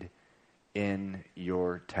abide in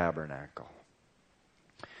your tabernacle?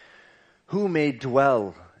 Who may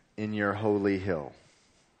dwell in your holy hill?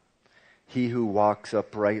 He who walks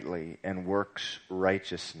uprightly and works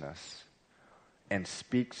righteousness and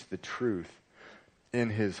speaks the truth in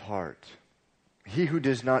his heart. He who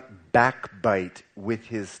does not backbite with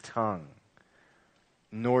his tongue,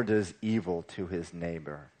 nor does evil to his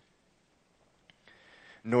neighbor,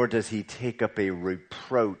 nor does he take up a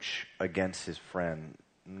reproach against his friend.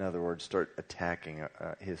 In other words, start attacking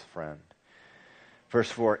his friend. Verse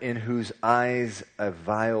 4, in whose eyes a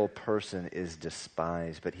vile person is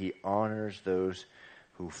despised, but he honors those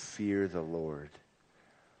who fear the Lord.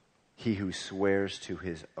 He who swears to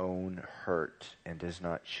his own hurt and does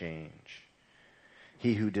not change.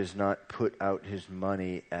 He who does not put out his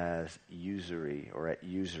money as usury, or at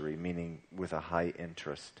usury, meaning with a high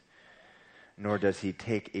interest, nor does he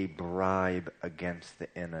take a bribe against the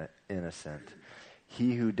innocent.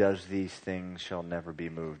 He who does these things shall never be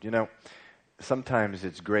moved. You know, sometimes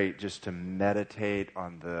it's great just to meditate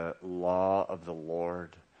on the law of the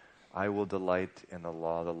Lord. I will delight in the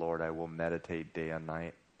law of the Lord. I will meditate day and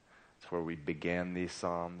night. That's where we began these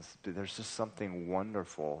Psalms. There's just something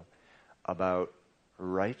wonderful about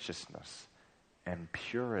righteousness and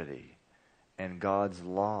purity and God's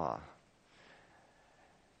law.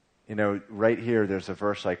 You know, right here, there's a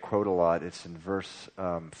verse I quote a lot. It's in verse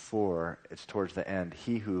 4. It's towards the end.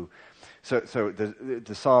 So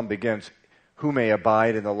the psalm begins, who may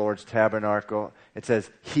abide in the Lord's tabernacle? It says,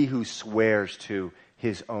 he who swears to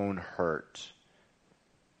his own hurt.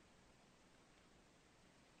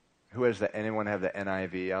 Anyone have the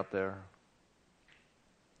NIV out there?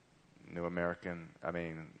 New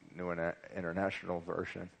International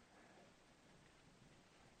Version.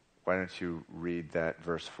 Why don't you read that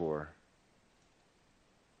verse 4?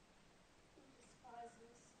 Who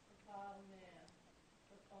despises the vile man,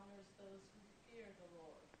 but honors those who fear the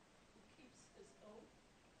Lord, who keeps his oath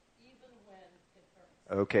even when it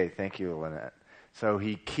hurts. Okay, thank you, Lynette. So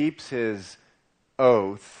he keeps his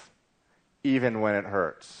oath even when it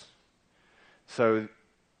hurts. So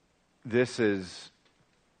this is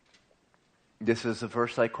a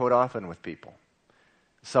verse I quote often with people.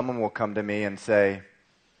 Someone will come to me and say,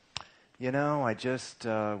 you know, I just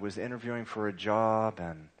was interviewing for a job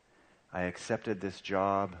and I accepted this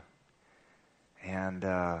job and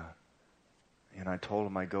I told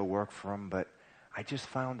them I'd go work for them, but I just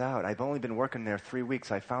found out, I've only been working there 3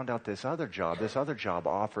 weeks, I found out this other job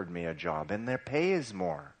offered me a job and their pay is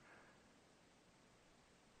more.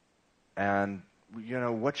 And, you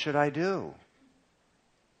know, what should I do?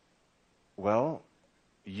 Well,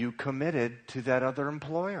 you committed to that other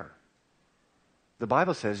employer. The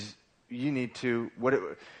Bible says you need to,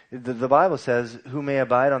 the Bible says, who may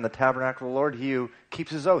abide on the tabernacle of the Lord? He who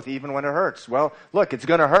keeps his oath, even when it hurts. Well, look, it's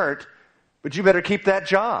going to hurt, but you better keep that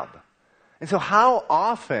job. And so how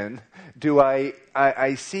often do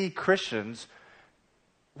I see Christians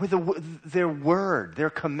with their word, their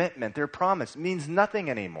commitment, their promise means nothing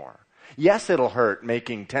anymore. Yes, it'll hurt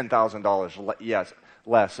making $10,000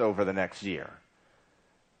 less over the next year.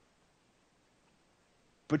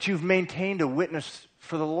 But you've maintained a witness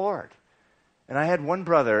for the Lord. And I had one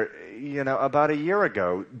brother, about a year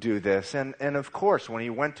ago do this. And of course, when he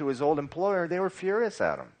went to his old employer, they were furious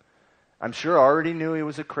at him. I'm sure already knew he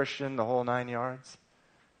was a Christian, the whole 9 yards.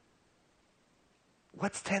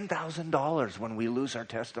 What's $10,000 when we lose our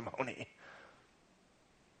testimony?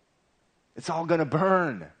 It's all going to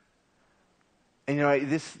burn. And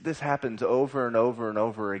this happens over and over and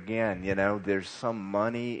over again. There's some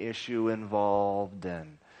money issue involved,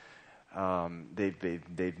 and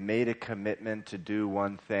they've made a commitment to do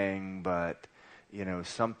one thing, but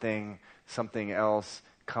something else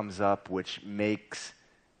comes up which makes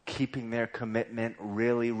keeping their commitment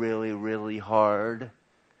really, really, really hard.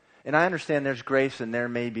 And I understand there's grace, and there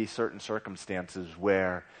may be certain circumstances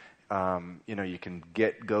where you can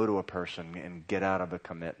go to a person and get out of a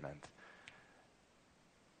commitment.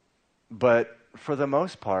 But for the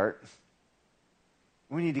most part,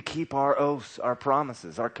 we need to keep our oaths, our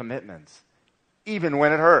promises, our commitments, even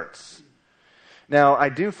when it hurts. Now, I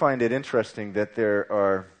do find it interesting that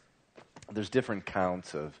there's different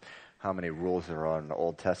counts of how many rules there are in the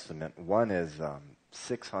Old Testament. One is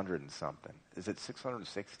 600 and something. Is it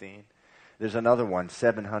 616? There's another one,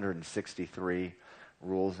 763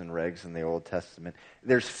 rules and regs in the Old Testament.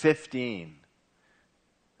 There's 15.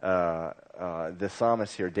 The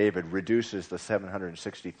psalmist here, David, reduces the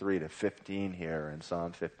 763 to 15 here in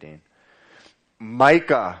Psalm 15.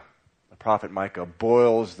 Micah, the prophet Micah,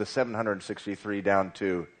 boils the 763 down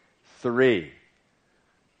to 3.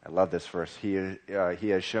 I love this verse. He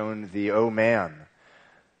has shown thee, O man,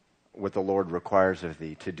 what the Lord requires of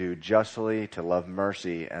thee, to do justly, to love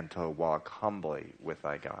mercy, and to walk humbly with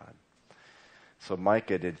thy God. So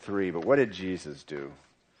Micah did 3, but what did Jesus do?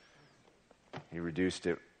 He reduced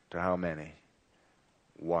it to how many?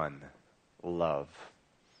 1, love.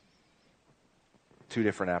 2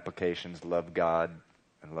 different applications, love God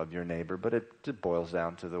and love your neighbor, but it boils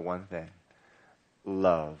down to the one thing,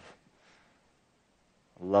 love.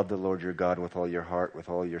 Love the Lord your God with all your heart, with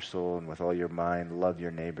all your soul, and with all your mind. Love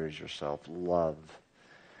your neighbor as yourself. Love.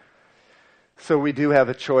 So we do have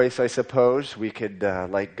a choice, I suppose. We could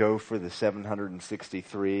go for the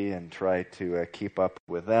 763 and try to keep up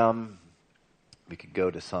with them. We could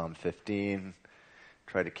go to Psalm 15,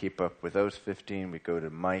 try to keep up with those 15. We go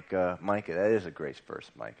to Micah. Micah, that is a great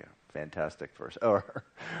verse, Micah. Fantastic verse.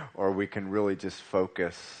 Or we can really just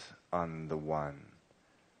focus on the one.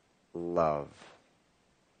 love.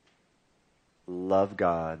 Love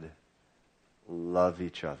God. Love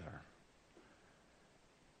each other.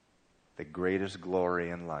 The greatest glory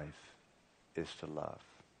in life is to love.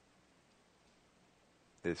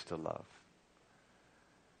 Is to love.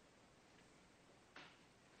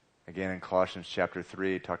 Again, in Colossians chapter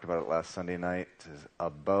 3, talked about it last Sunday night, it says,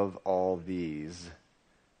 above all these,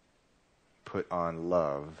 put on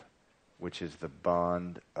love, which is the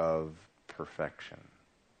bond of perfection.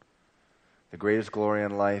 The greatest glory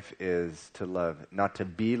in life is to love. Not to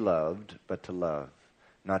be loved, but to love.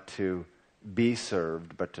 Not to be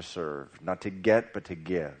served, but to serve. Not to get, but to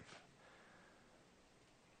give.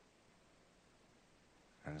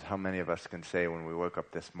 And how many of us can say when we woke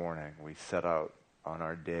up this morning, we set out on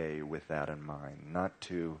our day with that in mind. Not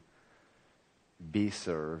to be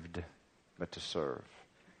served, but to serve.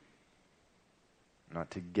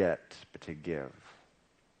 Not to get, but to give.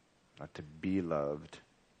 Not to be loved,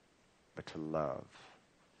 but to love.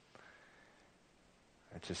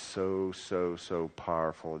 It's just so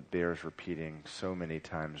powerful. It bears repeating so many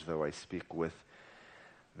times. Though I speak with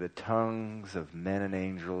the tongues of men and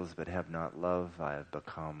angels, but have not love, I have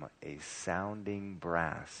become a sounding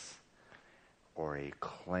brass or a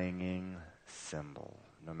clanging cymbal.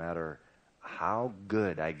 No matter how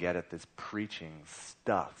good I get at this preaching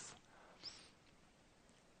stuff,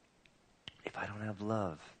 if I don't have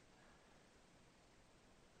love,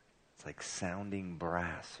 it's like sounding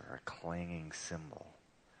brass or a clanging cymbal.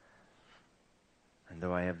 And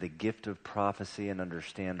though I have the gift of prophecy and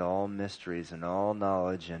understand all mysteries and all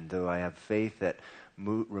knowledge, and though I have faith that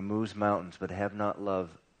removes mountains but have not love,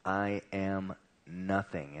 I am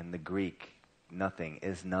nothing. In the Greek, nothing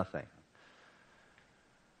is nothing.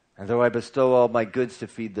 And though I bestow all my goods to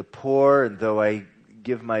feed the poor, and though I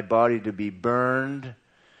give my body to be burned,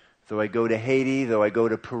 though I go to Haiti, though I go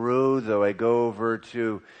to Peru, though I go over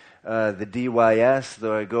to the DYS,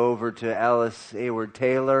 though I go over to Alice Hayward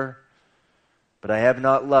Taylor, but I have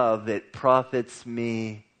not love, it profits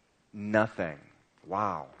me nothing.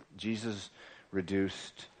 Wow. Jesus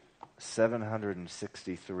reduced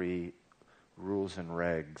 763 rules and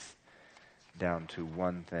regs down to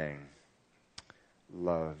one thing.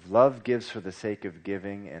 Love. Love gives for the sake of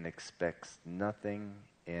giving and expects nothing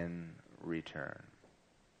in return.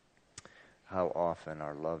 How often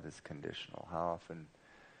our love is conditional. How often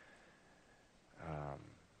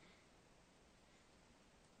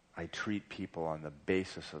I treat people on the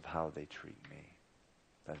basis of how they treat me.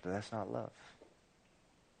 But that's not love.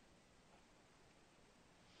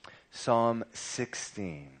 Psalm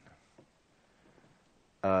 16.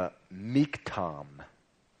 Miktam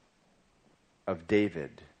of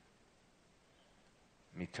David.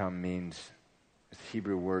 Miktam means the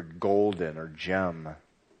Hebrew word golden or gem.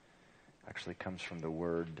 Actually comes from the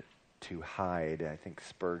word to hide. I think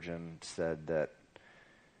Spurgeon said that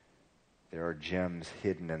there are gems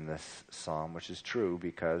hidden in this psalm, which is true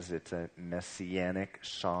because it's a messianic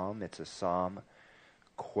psalm. It's a psalm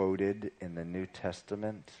quoted in the New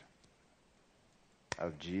Testament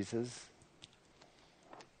of Jesus.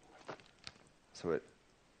 So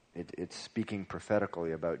it's speaking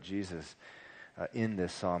prophetically about Jesus in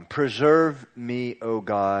this psalm. Preserve me, O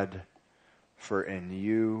God, for in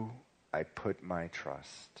you I put my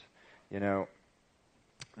trust. You know,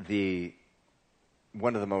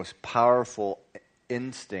 one of the most powerful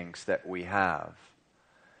instincts that we have,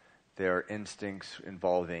 there are instincts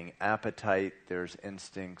involving appetite, there's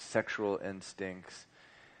instincts, sexual instincts,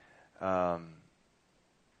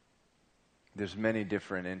 there's many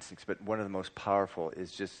different instincts, but one of the most powerful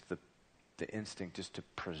is just the instinct just to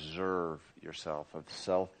preserve yourself, of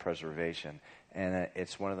self-preservation. And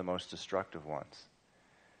it's one of the most destructive ones.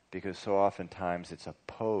 Because so oftentimes it's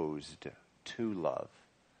opposed to love.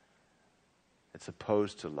 It's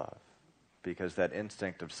opposed to love. Because that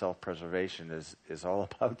instinct of self-preservation is all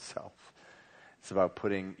about self. It's about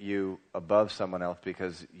putting you above someone else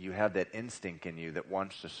because you have that instinct in you that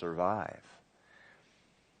wants to survive.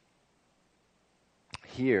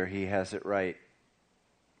 Here he has it right.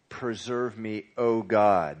 Preserve me, O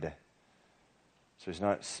God. So he's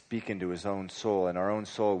not speaking to his own soul. In our own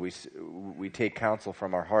soul, we take counsel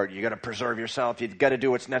from our heart. You got to preserve yourself. You've got to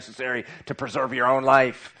do what's necessary to preserve your own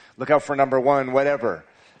life. Look out for number one, whatever.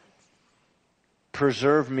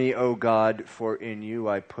 Preserve me, O God, for in you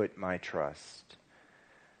I put my trust.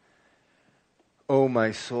 O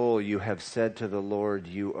my soul, you have said to the Lord,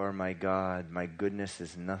 you are my God. My goodness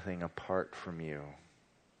is nothing apart from you.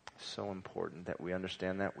 So important that we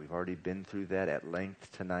understand that. We've already been through that at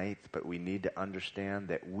length tonight, but we need to understand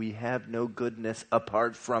that we have no goodness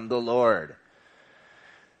apart from the Lord.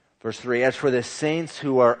 Verse 3, as for the saints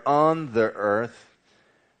who are on the earth,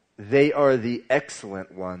 They are the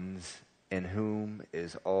excellent ones in whom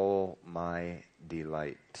is all my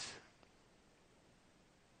delight.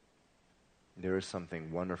 There is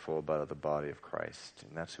something wonderful about the body of Christ,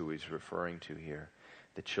 and that's who he's referring to here.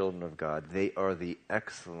 The children of God. They are the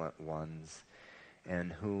excellent ones in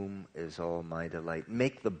whom is all my delight.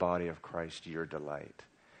 Make the body of Christ your delight.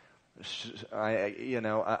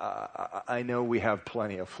 I know we have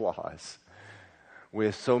plenty of flaws. We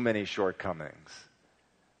have so many shortcomings.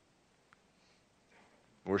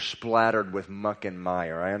 We're splattered with muck and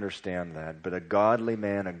mire. I understand that. But a godly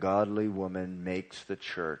man, a godly woman makes the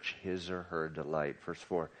church his or her delight. Verse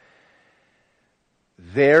 4.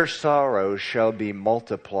 Their sorrows shall be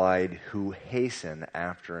multiplied who hasten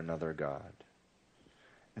after another God.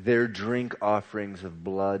 Their drink offerings of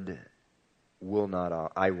blood I will not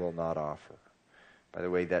offer. By the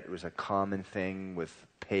way, that was a common thing with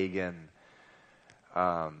pagan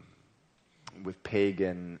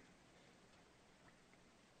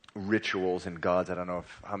rituals and gods. I don't know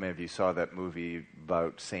how many of you saw that movie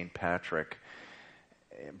about St. Patrick,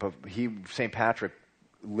 but St. Patrick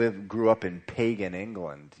grew up in pagan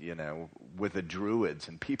England, with the Druids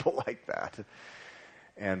and people like that.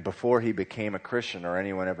 And before he became a Christian or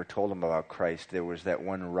anyone ever told him about Christ, there was that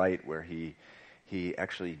one rite where he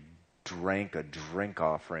actually drank a drink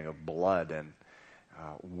offering of blood, and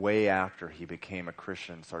way after he became a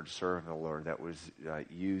Christian, started serving the Lord, that was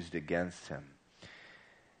used against him.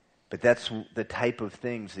 But that's the type of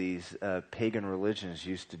things these pagan religions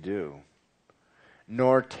used to do.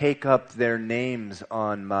 Nor take up their names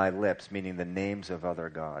on my lips, meaning the names of other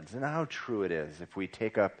gods. And how true it is if we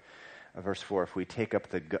take up, verse 4, if we take up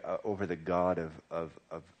over the god of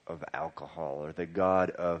alcohol, or the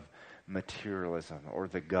god of materialism, or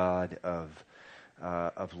the god of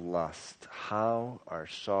lust, how our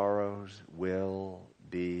sorrows will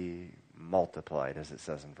be multiplied, as it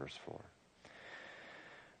says in verse 4.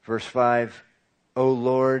 Verse 5, O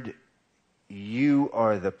Lord, you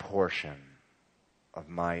are the portion of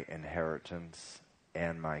my inheritance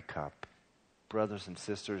and my cup. Brothers and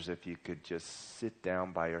sisters, if you could just sit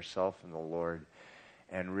down by yourself in the Lord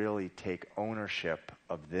and really take ownership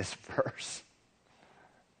of this verse,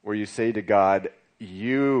 where you say to God,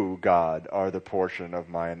 you, God, are the portion of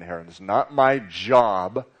my inheritance, not my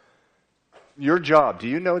job. Your job. Do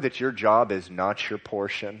you know that your job is not your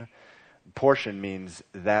portion? Portion means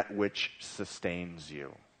that which sustains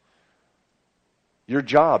you. Your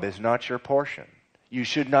job is not your portion. You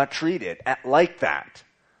should not treat it like that.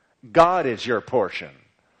 God is your portion.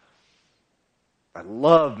 I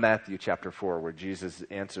love Matthew chapter 4, where Jesus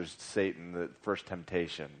answers Satan the first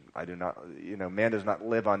temptation. Man does not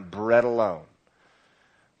live on bread alone,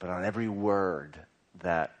 but on every word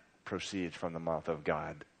that proceeds from the mouth of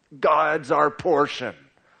God. God's our portion.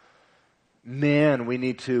 Women, we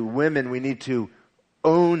need to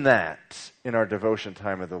own that in our devotion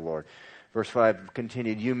time of the Lord. Verse 5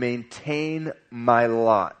 continued, you maintain my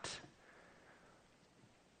lot.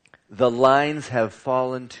 The lines have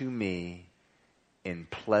fallen to me in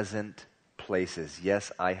pleasant places.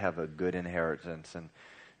 Yes, I have a good inheritance, and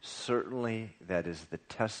certainly that is the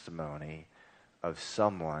testimony of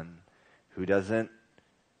someone who doesn't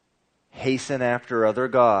hasten after other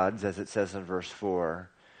gods, as it says in verse 4,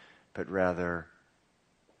 but rather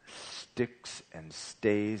sticks and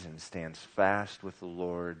stays and stands fast with the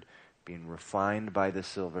Lord, being refined by the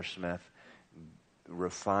silversmith,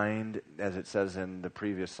 refined, as it says in the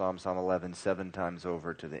previous Psalm 11, 7 times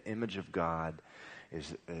over, to the image of God,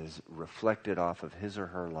 is reflected off of his or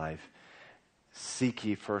her life. Seek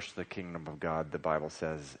ye first the kingdom of God, the Bible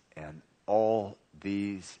says, and all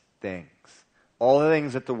these things, all the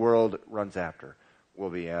things that the world runs after, will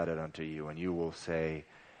be added unto you. And you will say,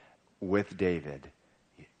 with David,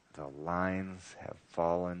 the lines have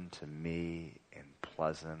fallen to me in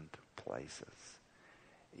pleasant places.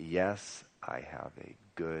 Yes, I have a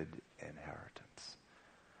good inheritance.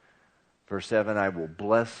 Verse 7, I will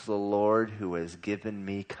bless the Lord who has given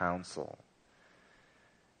me counsel.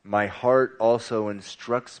 My heart also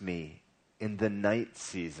instructs me in the night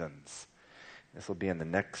seasons. This will be in the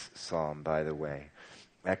next psalm, by the way.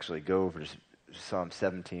 Actually, go over to Psalm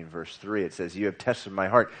 17, verse 3. It says, you have tested my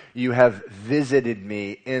heart. You have visited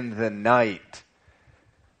me in the night.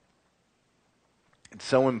 It's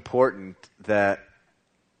so important that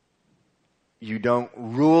you don't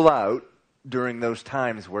rule out during those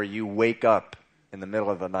times where you wake up in the middle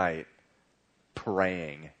of the night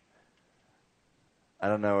praying. I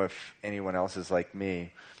don't know if anyone else is like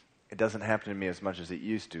me. It doesn't happen to me as much as it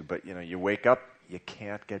used to, but you wake up, you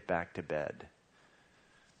can't get back to bed.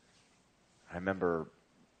 I remember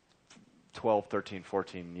 12, 13,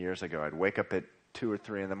 14 years ago, I'd wake up at 2 or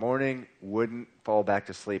 3 in the morning, wouldn't fall back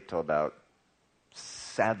to sleep till about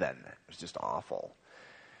 7. It was just awful.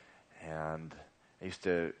 And I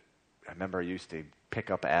remember I used to pick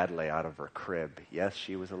up Adlai out of her crib. Yes,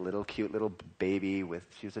 she was a little cute little baby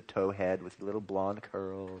she was a towhead with little blonde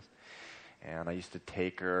curls. And I used to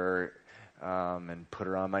take her and put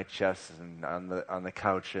her on my chest and on the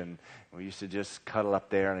couch, and we used to just cuddle up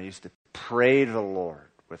there, and I used to pray to the Lord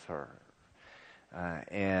with her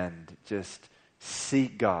and just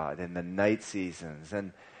seek God in the night seasons.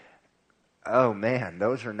 And oh man,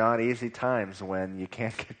 those are not easy times when you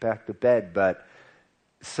can't get back to bed, but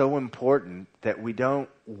so important that we don't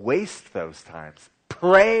waste those times.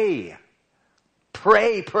 Pray.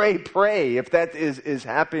 Pray, pray, pray. If that is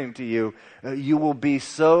happening to you, you will be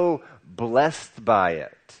so blessed by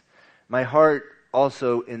it. My heart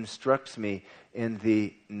also instructs me in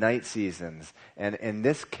the night seasons. And in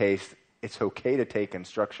this case, it's okay to take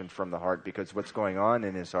instruction from the heart, because what's going on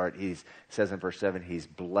in his heart, he says in verse 7, he's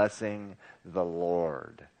blessing the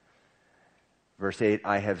Lord. Verse 8,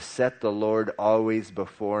 I have set the Lord always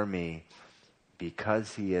before me.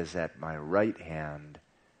 Because he is at my right hand,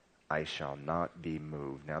 I shall not be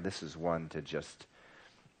moved. Now this is one to just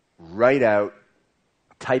write out,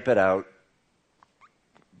 type it out,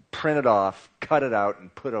 print it off, cut it out,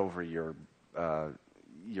 and put over your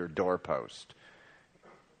doorpost.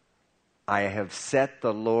 I have set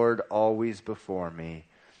the Lord always before me.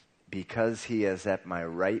 Because he is at my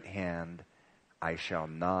right hand, I shall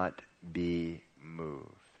not be moved.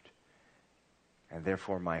 And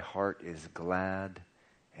therefore my heart is glad,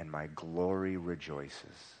 and my glory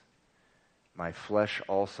rejoices. My flesh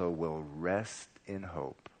also will rest in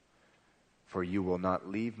hope, for you will not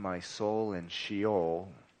leave my soul in Sheol,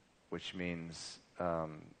 which means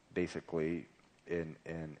basically in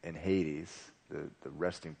Hades, the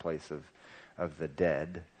resting place of the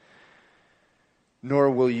dead.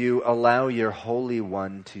 Nor will you allow your Holy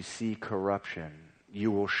One to see corruption.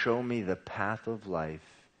 You will show me the path of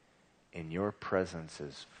life. In your presence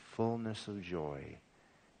is fullness of joy,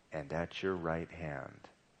 and at your right hand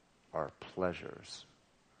are pleasures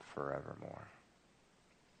forevermore.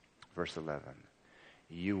 Verse 11,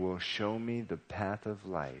 you will show me the path of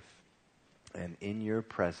life, and in your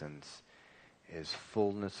presence is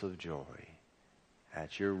fullness of joy.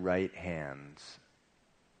 At your right hand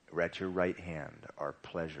are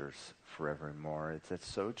pleasures forevermore. That's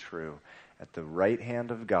so true. At the right hand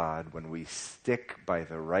of God, when we stick by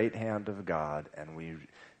the right hand of God and we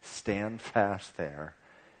stand fast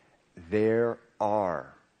there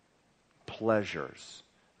are pleasures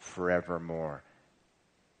forevermore.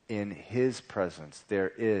 In his presence,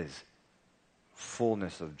 there is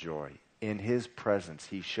fullness of joy. In his presence,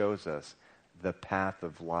 he shows us the path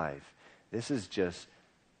of life. This is just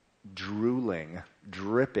dripping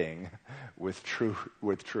with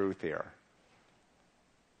truth here.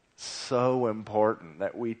 So important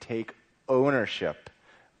that we take ownership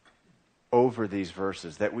over these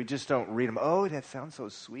verses, that we just don't read them, oh, that sounds so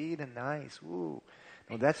sweet and nice. Ooh.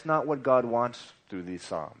 No, that's not what God wants through these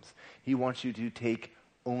Psalms. He wants you to take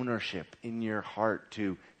ownership in your heart,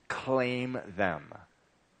 to claim them.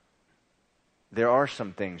 There are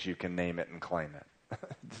some things you can name it and claim it.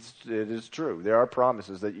 It is true. There are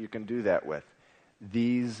promises that you can do that with.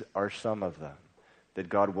 These are some of them. That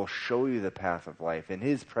God will show you the path of life. In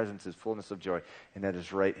his presence is fullness of joy, and at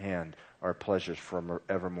his right hand are pleasures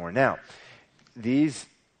forevermore. Now, this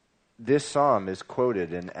psalm is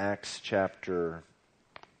quoted in Acts chapter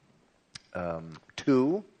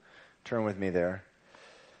 2. Turn with me there.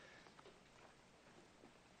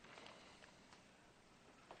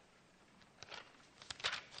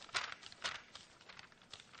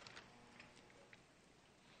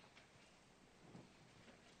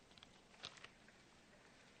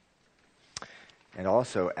 And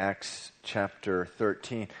also Acts chapter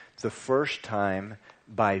 13, the first time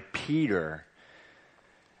by Peter.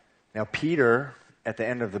 Now Peter, at the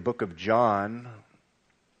end of the book of John,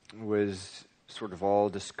 was sort of all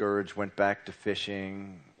discouraged, went back to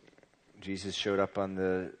fishing. Jesus showed up on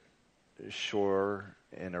the shore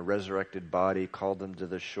in a resurrected body, called him to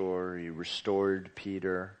the shore. He restored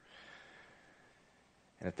Peter.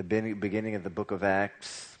 And at the beginning of the book of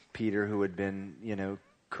Acts, Peter, who had been,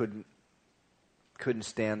 couldn't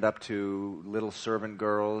stand up to little servant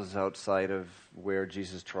girls outside of where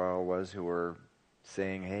Jesus' trial was, who were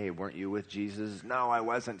saying, hey, weren't you with Jesus? No, I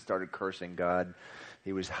wasn't. Started cursing God.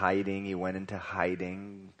 He was hiding. He went into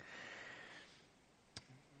hiding.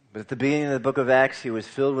 But at the beginning of the book of Acts, he was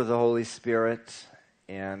filled with the Holy Spirit,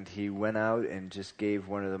 and he went out and just gave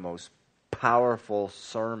one of the most powerful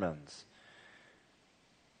sermons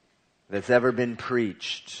that's ever been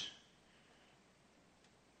preached.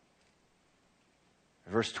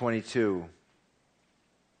 Verse 22.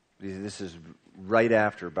 This is right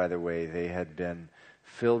after, by the way, they had been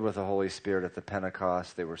filled with the Holy Spirit at the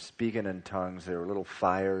Pentecost. They were speaking in tongues. There were little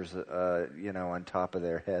fires, on top of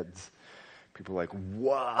their heads. People were like,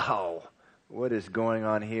 wow, what is going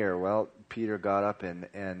on here? Well, Peter got up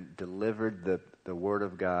and delivered the word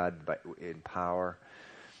of God in power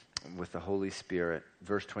with the Holy Spirit.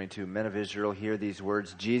 Verse 22, men of Israel, hear these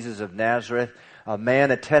words. Jesus of Nazareth, a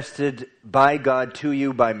man attested by God to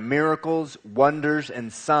you by miracles, wonders,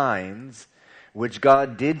 and signs, which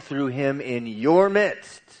God did through him in your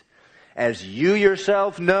midst, as you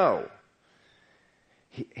yourself know.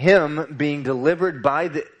 Him being delivered by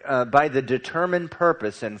the determined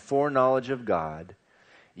purpose and foreknowledge of God,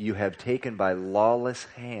 you have taken by lawless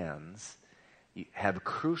hands, you have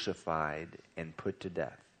crucified and put to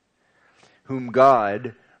death, whom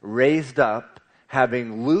God raised up,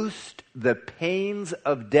 having loosed the pains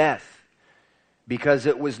of death, because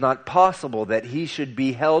it was not possible that he should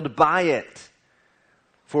be held by it.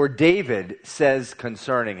 For David says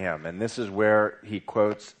concerning him, and this is where he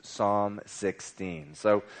quotes Psalm 16.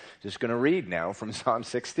 So just going to read now from Psalm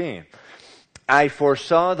 16. I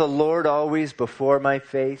foresaw the Lord always before my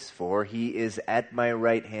face, for he is at my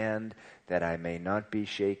right hand, that I may not be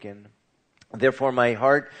shaken. Therefore my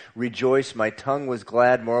heart rejoiced, my tongue was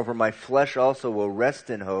glad. Moreover, my flesh also will rest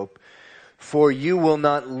in hope. For you will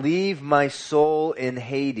not leave my soul in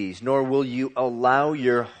Hades, nor will you allow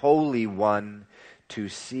your Holy One to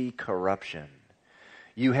see corruption.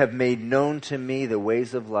 You have made known to me the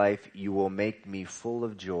ways of life. You will make me full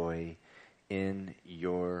of joy in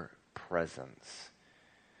your presence.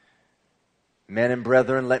 Men and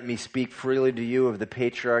brethren, let me speak freely to you of the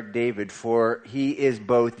patriarch David, for he is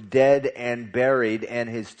both dead and buried, and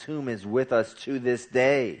his tomb is with us to this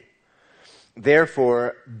day.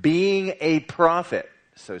 Therefore, being a prophet,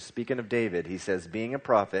 so speaking of David, he says, being a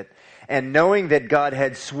prophet, and knowing that God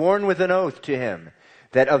had sworn with an oath to him,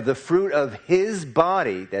 that of the fruit of his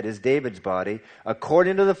body, that is David's body,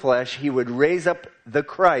 according to the flesh, he would raise up the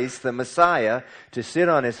Christ, the Messiah, to sit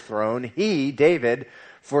on his throne. He, David,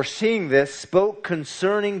 foreseeing this, spoke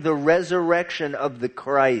concerning the resurrection of the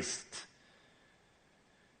Christ,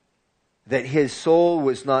 that his soul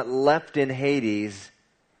was not left in Hades,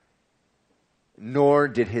 nor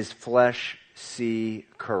did his flesh see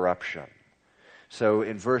corruption. So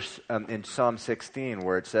in in Psalm 16,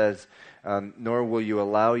 where it says, nor will you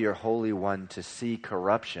allow your Holy One to see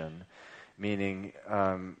corruption, meaning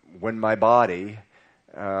when my body,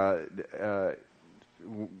 you're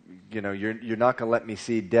not going to let me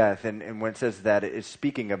see death. And when it says that, it's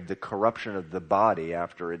speaking of the corruption of the body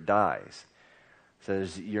after it dies. It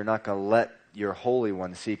says you're not going to let your Holy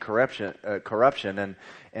One see corruption.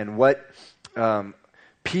 And what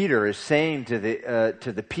Peter is saying to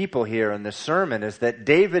the people here in the sermon is that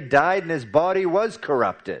David died and his body was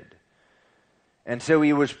corrupted. And so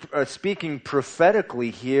he was speaking prophetically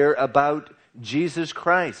here about Jesus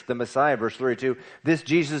Christ, the Messiah. Verse 32, this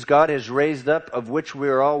Jesus God has raised up, of which we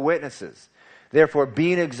are all witnesses. Therefore,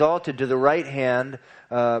 being exalted to the right hand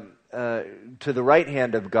of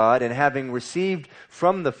God, and having received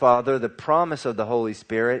from the Father the promise of the Holy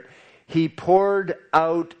Spirit, he poured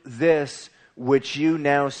out this which you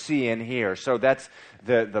now see and hear. So that's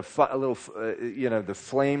the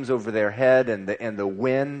flames over their head and the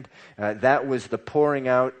wind. That was the pouring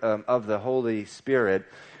out of the Holy Spirit.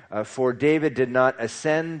 For David did not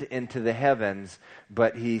ascend into the heavens,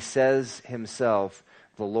 but he says himself,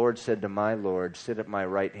 the Lord said to my Lord, sit at my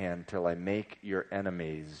right hand till I make your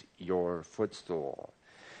enemies your footstool.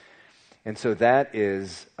 And so that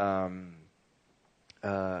is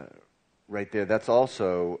right there. That's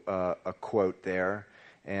also a quote there.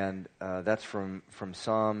 And that's from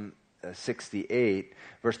Psalm 68,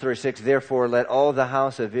 verse 36. Therefore, let all the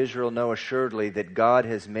house of Israel know assuredly that God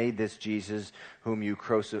has made this Jesus, whom you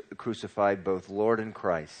crucified, both Lord and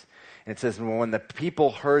Christ. And it says, when the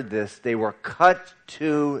people heard this, they were cut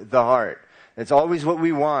to the heart. It's always what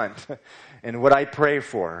we want and what I pray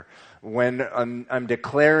for when I'm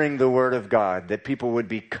declaring the Word of God, that people would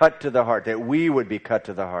be cut to the heart, that we would be cut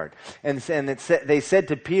to the heart. And they said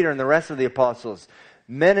to Peter and the rest of the apostles,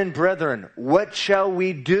 men and brethren, what shall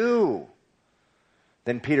we do?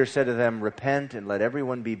 Then Peter said to them, repent and let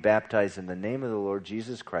everyone be baptized in the name of the Lord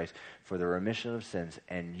Jesus Christ for the remission of sins,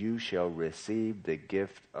 and you shall receive the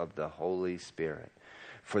gift of the Holy Spirit.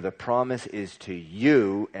 For the promise is to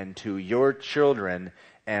you and to your children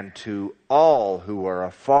and to all who are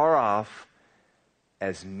afar off,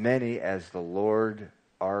 as many as the Lord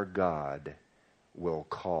our God will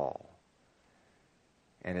call.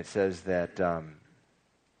 And it says that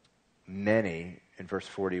many in verse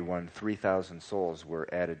 41, 3,000 souls were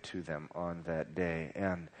added to them on that day.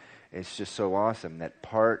 And it's just so awesome that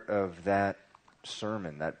part of that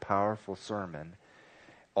sermon, that powerful sermon,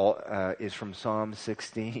 is from Psalm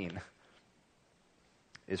 16.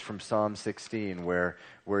 Is from Psalm 16, where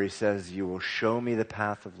he says, "You will show me the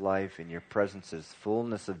path of life. In your presence is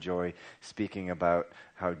fullness of joy," speaking about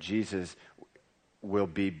how Jesus will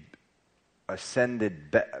be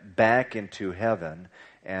ascended back into heaven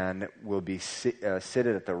and will be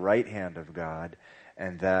seated at the right hand of God,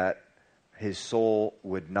 and that his soul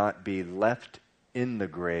would not be left in the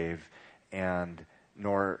grave, and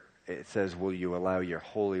nor, it says, will you allow your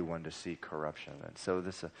Holy One to see corruption. And so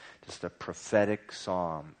this is just a prophetic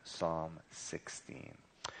psalm, Psalm 16.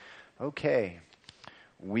 Okay,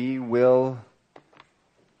 we will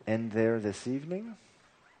end there this evening.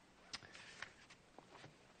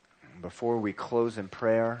 Before we close in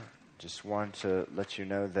prayer, just want to let you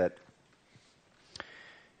know that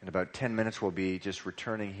in about 10 minutes we'll be just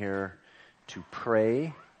returning here to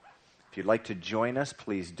pray. If you'd like to join us,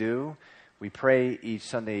 please do. We pray each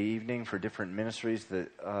Sunday evening for different ministries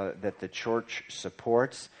that the church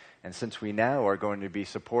supports. And since we now are going to be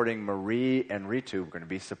supporting Marie and Ritu, we're going to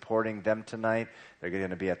be supporting them tonight. They're going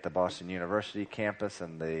to be at the Boston University campus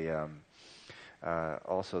and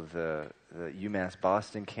also the UMass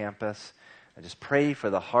Boston campus. I just pray for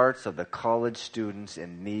the hearts of the college students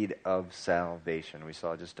in need of salvation. We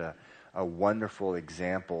saw just a wonderful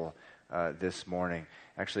example this morning.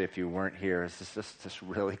 Actually, if you weren't here, it's just this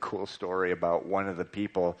really cool story about one of the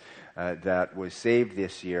people that was saved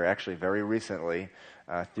this year, actually very recently,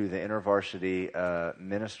 through the InterVarsity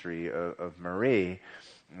ministry of Marie.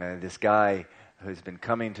 This guy who's been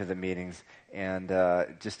coming to the meetings, and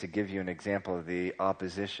just to give you an example of the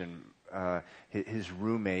opposition, his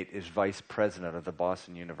roommate is vice president of the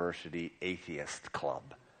Boston University Atheist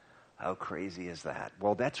Club. How crazy is that?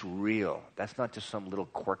 Well, that's real. That's not just some little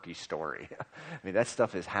quirky story. I mean, that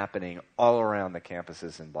stuff is happening all around the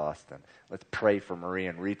campuses in Boston. Let's pray for Marie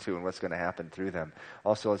and Ritu and what's going to happen through them.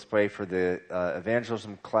 Also, let's pray for the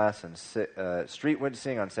evangelism class and street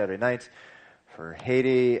witnessing on Saturday nights, for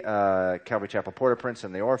Haiti, Calvary Chapel Port-au-Prince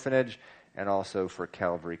and the orphanage, and also for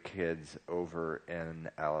Calvary Kids over in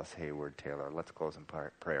Alice Hayward Taylor. Let's close in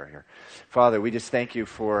prayer here. Father, we just thank you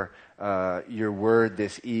for your word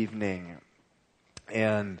this evening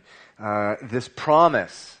and this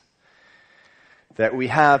promise that we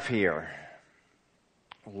have here,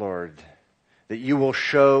 Lord, that you will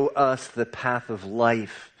show us the path of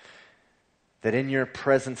life, that in your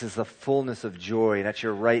presence is the fullness of joy, and at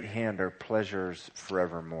your right hand are pleasures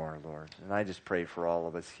forevermore, Lord. And I just pray for all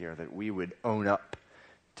of us here that we would own up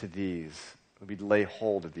to these, that we'd lay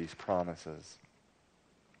hold of these promises.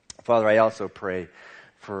 Father, I also pray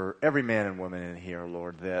for every man and woman in here,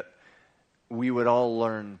 Lord, that we would all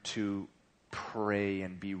learn to pray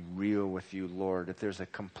and be real with you, Lord. If there's a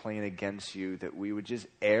complaint against you, that we would just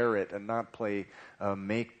air it and not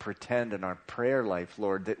make pretend in our prayer life,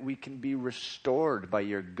 Lord, that we can be restored by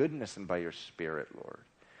your goodness and by your Spirit, Lord.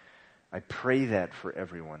 I pray that for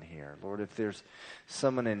everyone here. Lord, if there's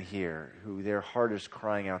someone in here who their heart is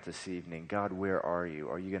crying out this evening, God, where are you?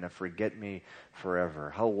 Are you going to forget me forever?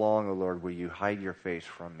 How long, O Lord, will you hide your face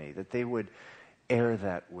from me? That they would air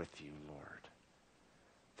that with you, Lord.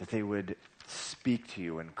 That they would speak to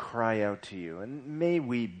you and cry out to you. And may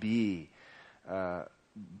we be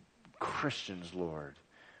Christians, Lord,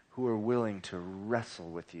 who are willing to wrestle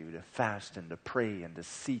with you, to fast and to pray and to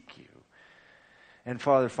seek you. And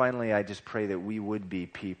Father, finally, I just pray that we would be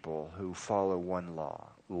people who follow one law,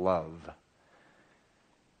 love.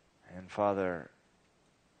 And Father,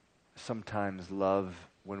 sometimes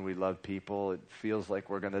when we love people, it feels like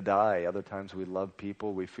we're going to die. Other times we love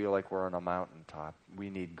people, we feel like we're on a mountaintop. We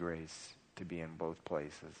need grace to be in both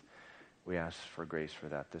places. We ask for grace for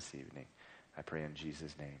that this evening. I pray in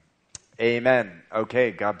Jesus' name. Amen.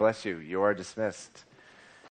 Okay, God bless you. You are dismissed.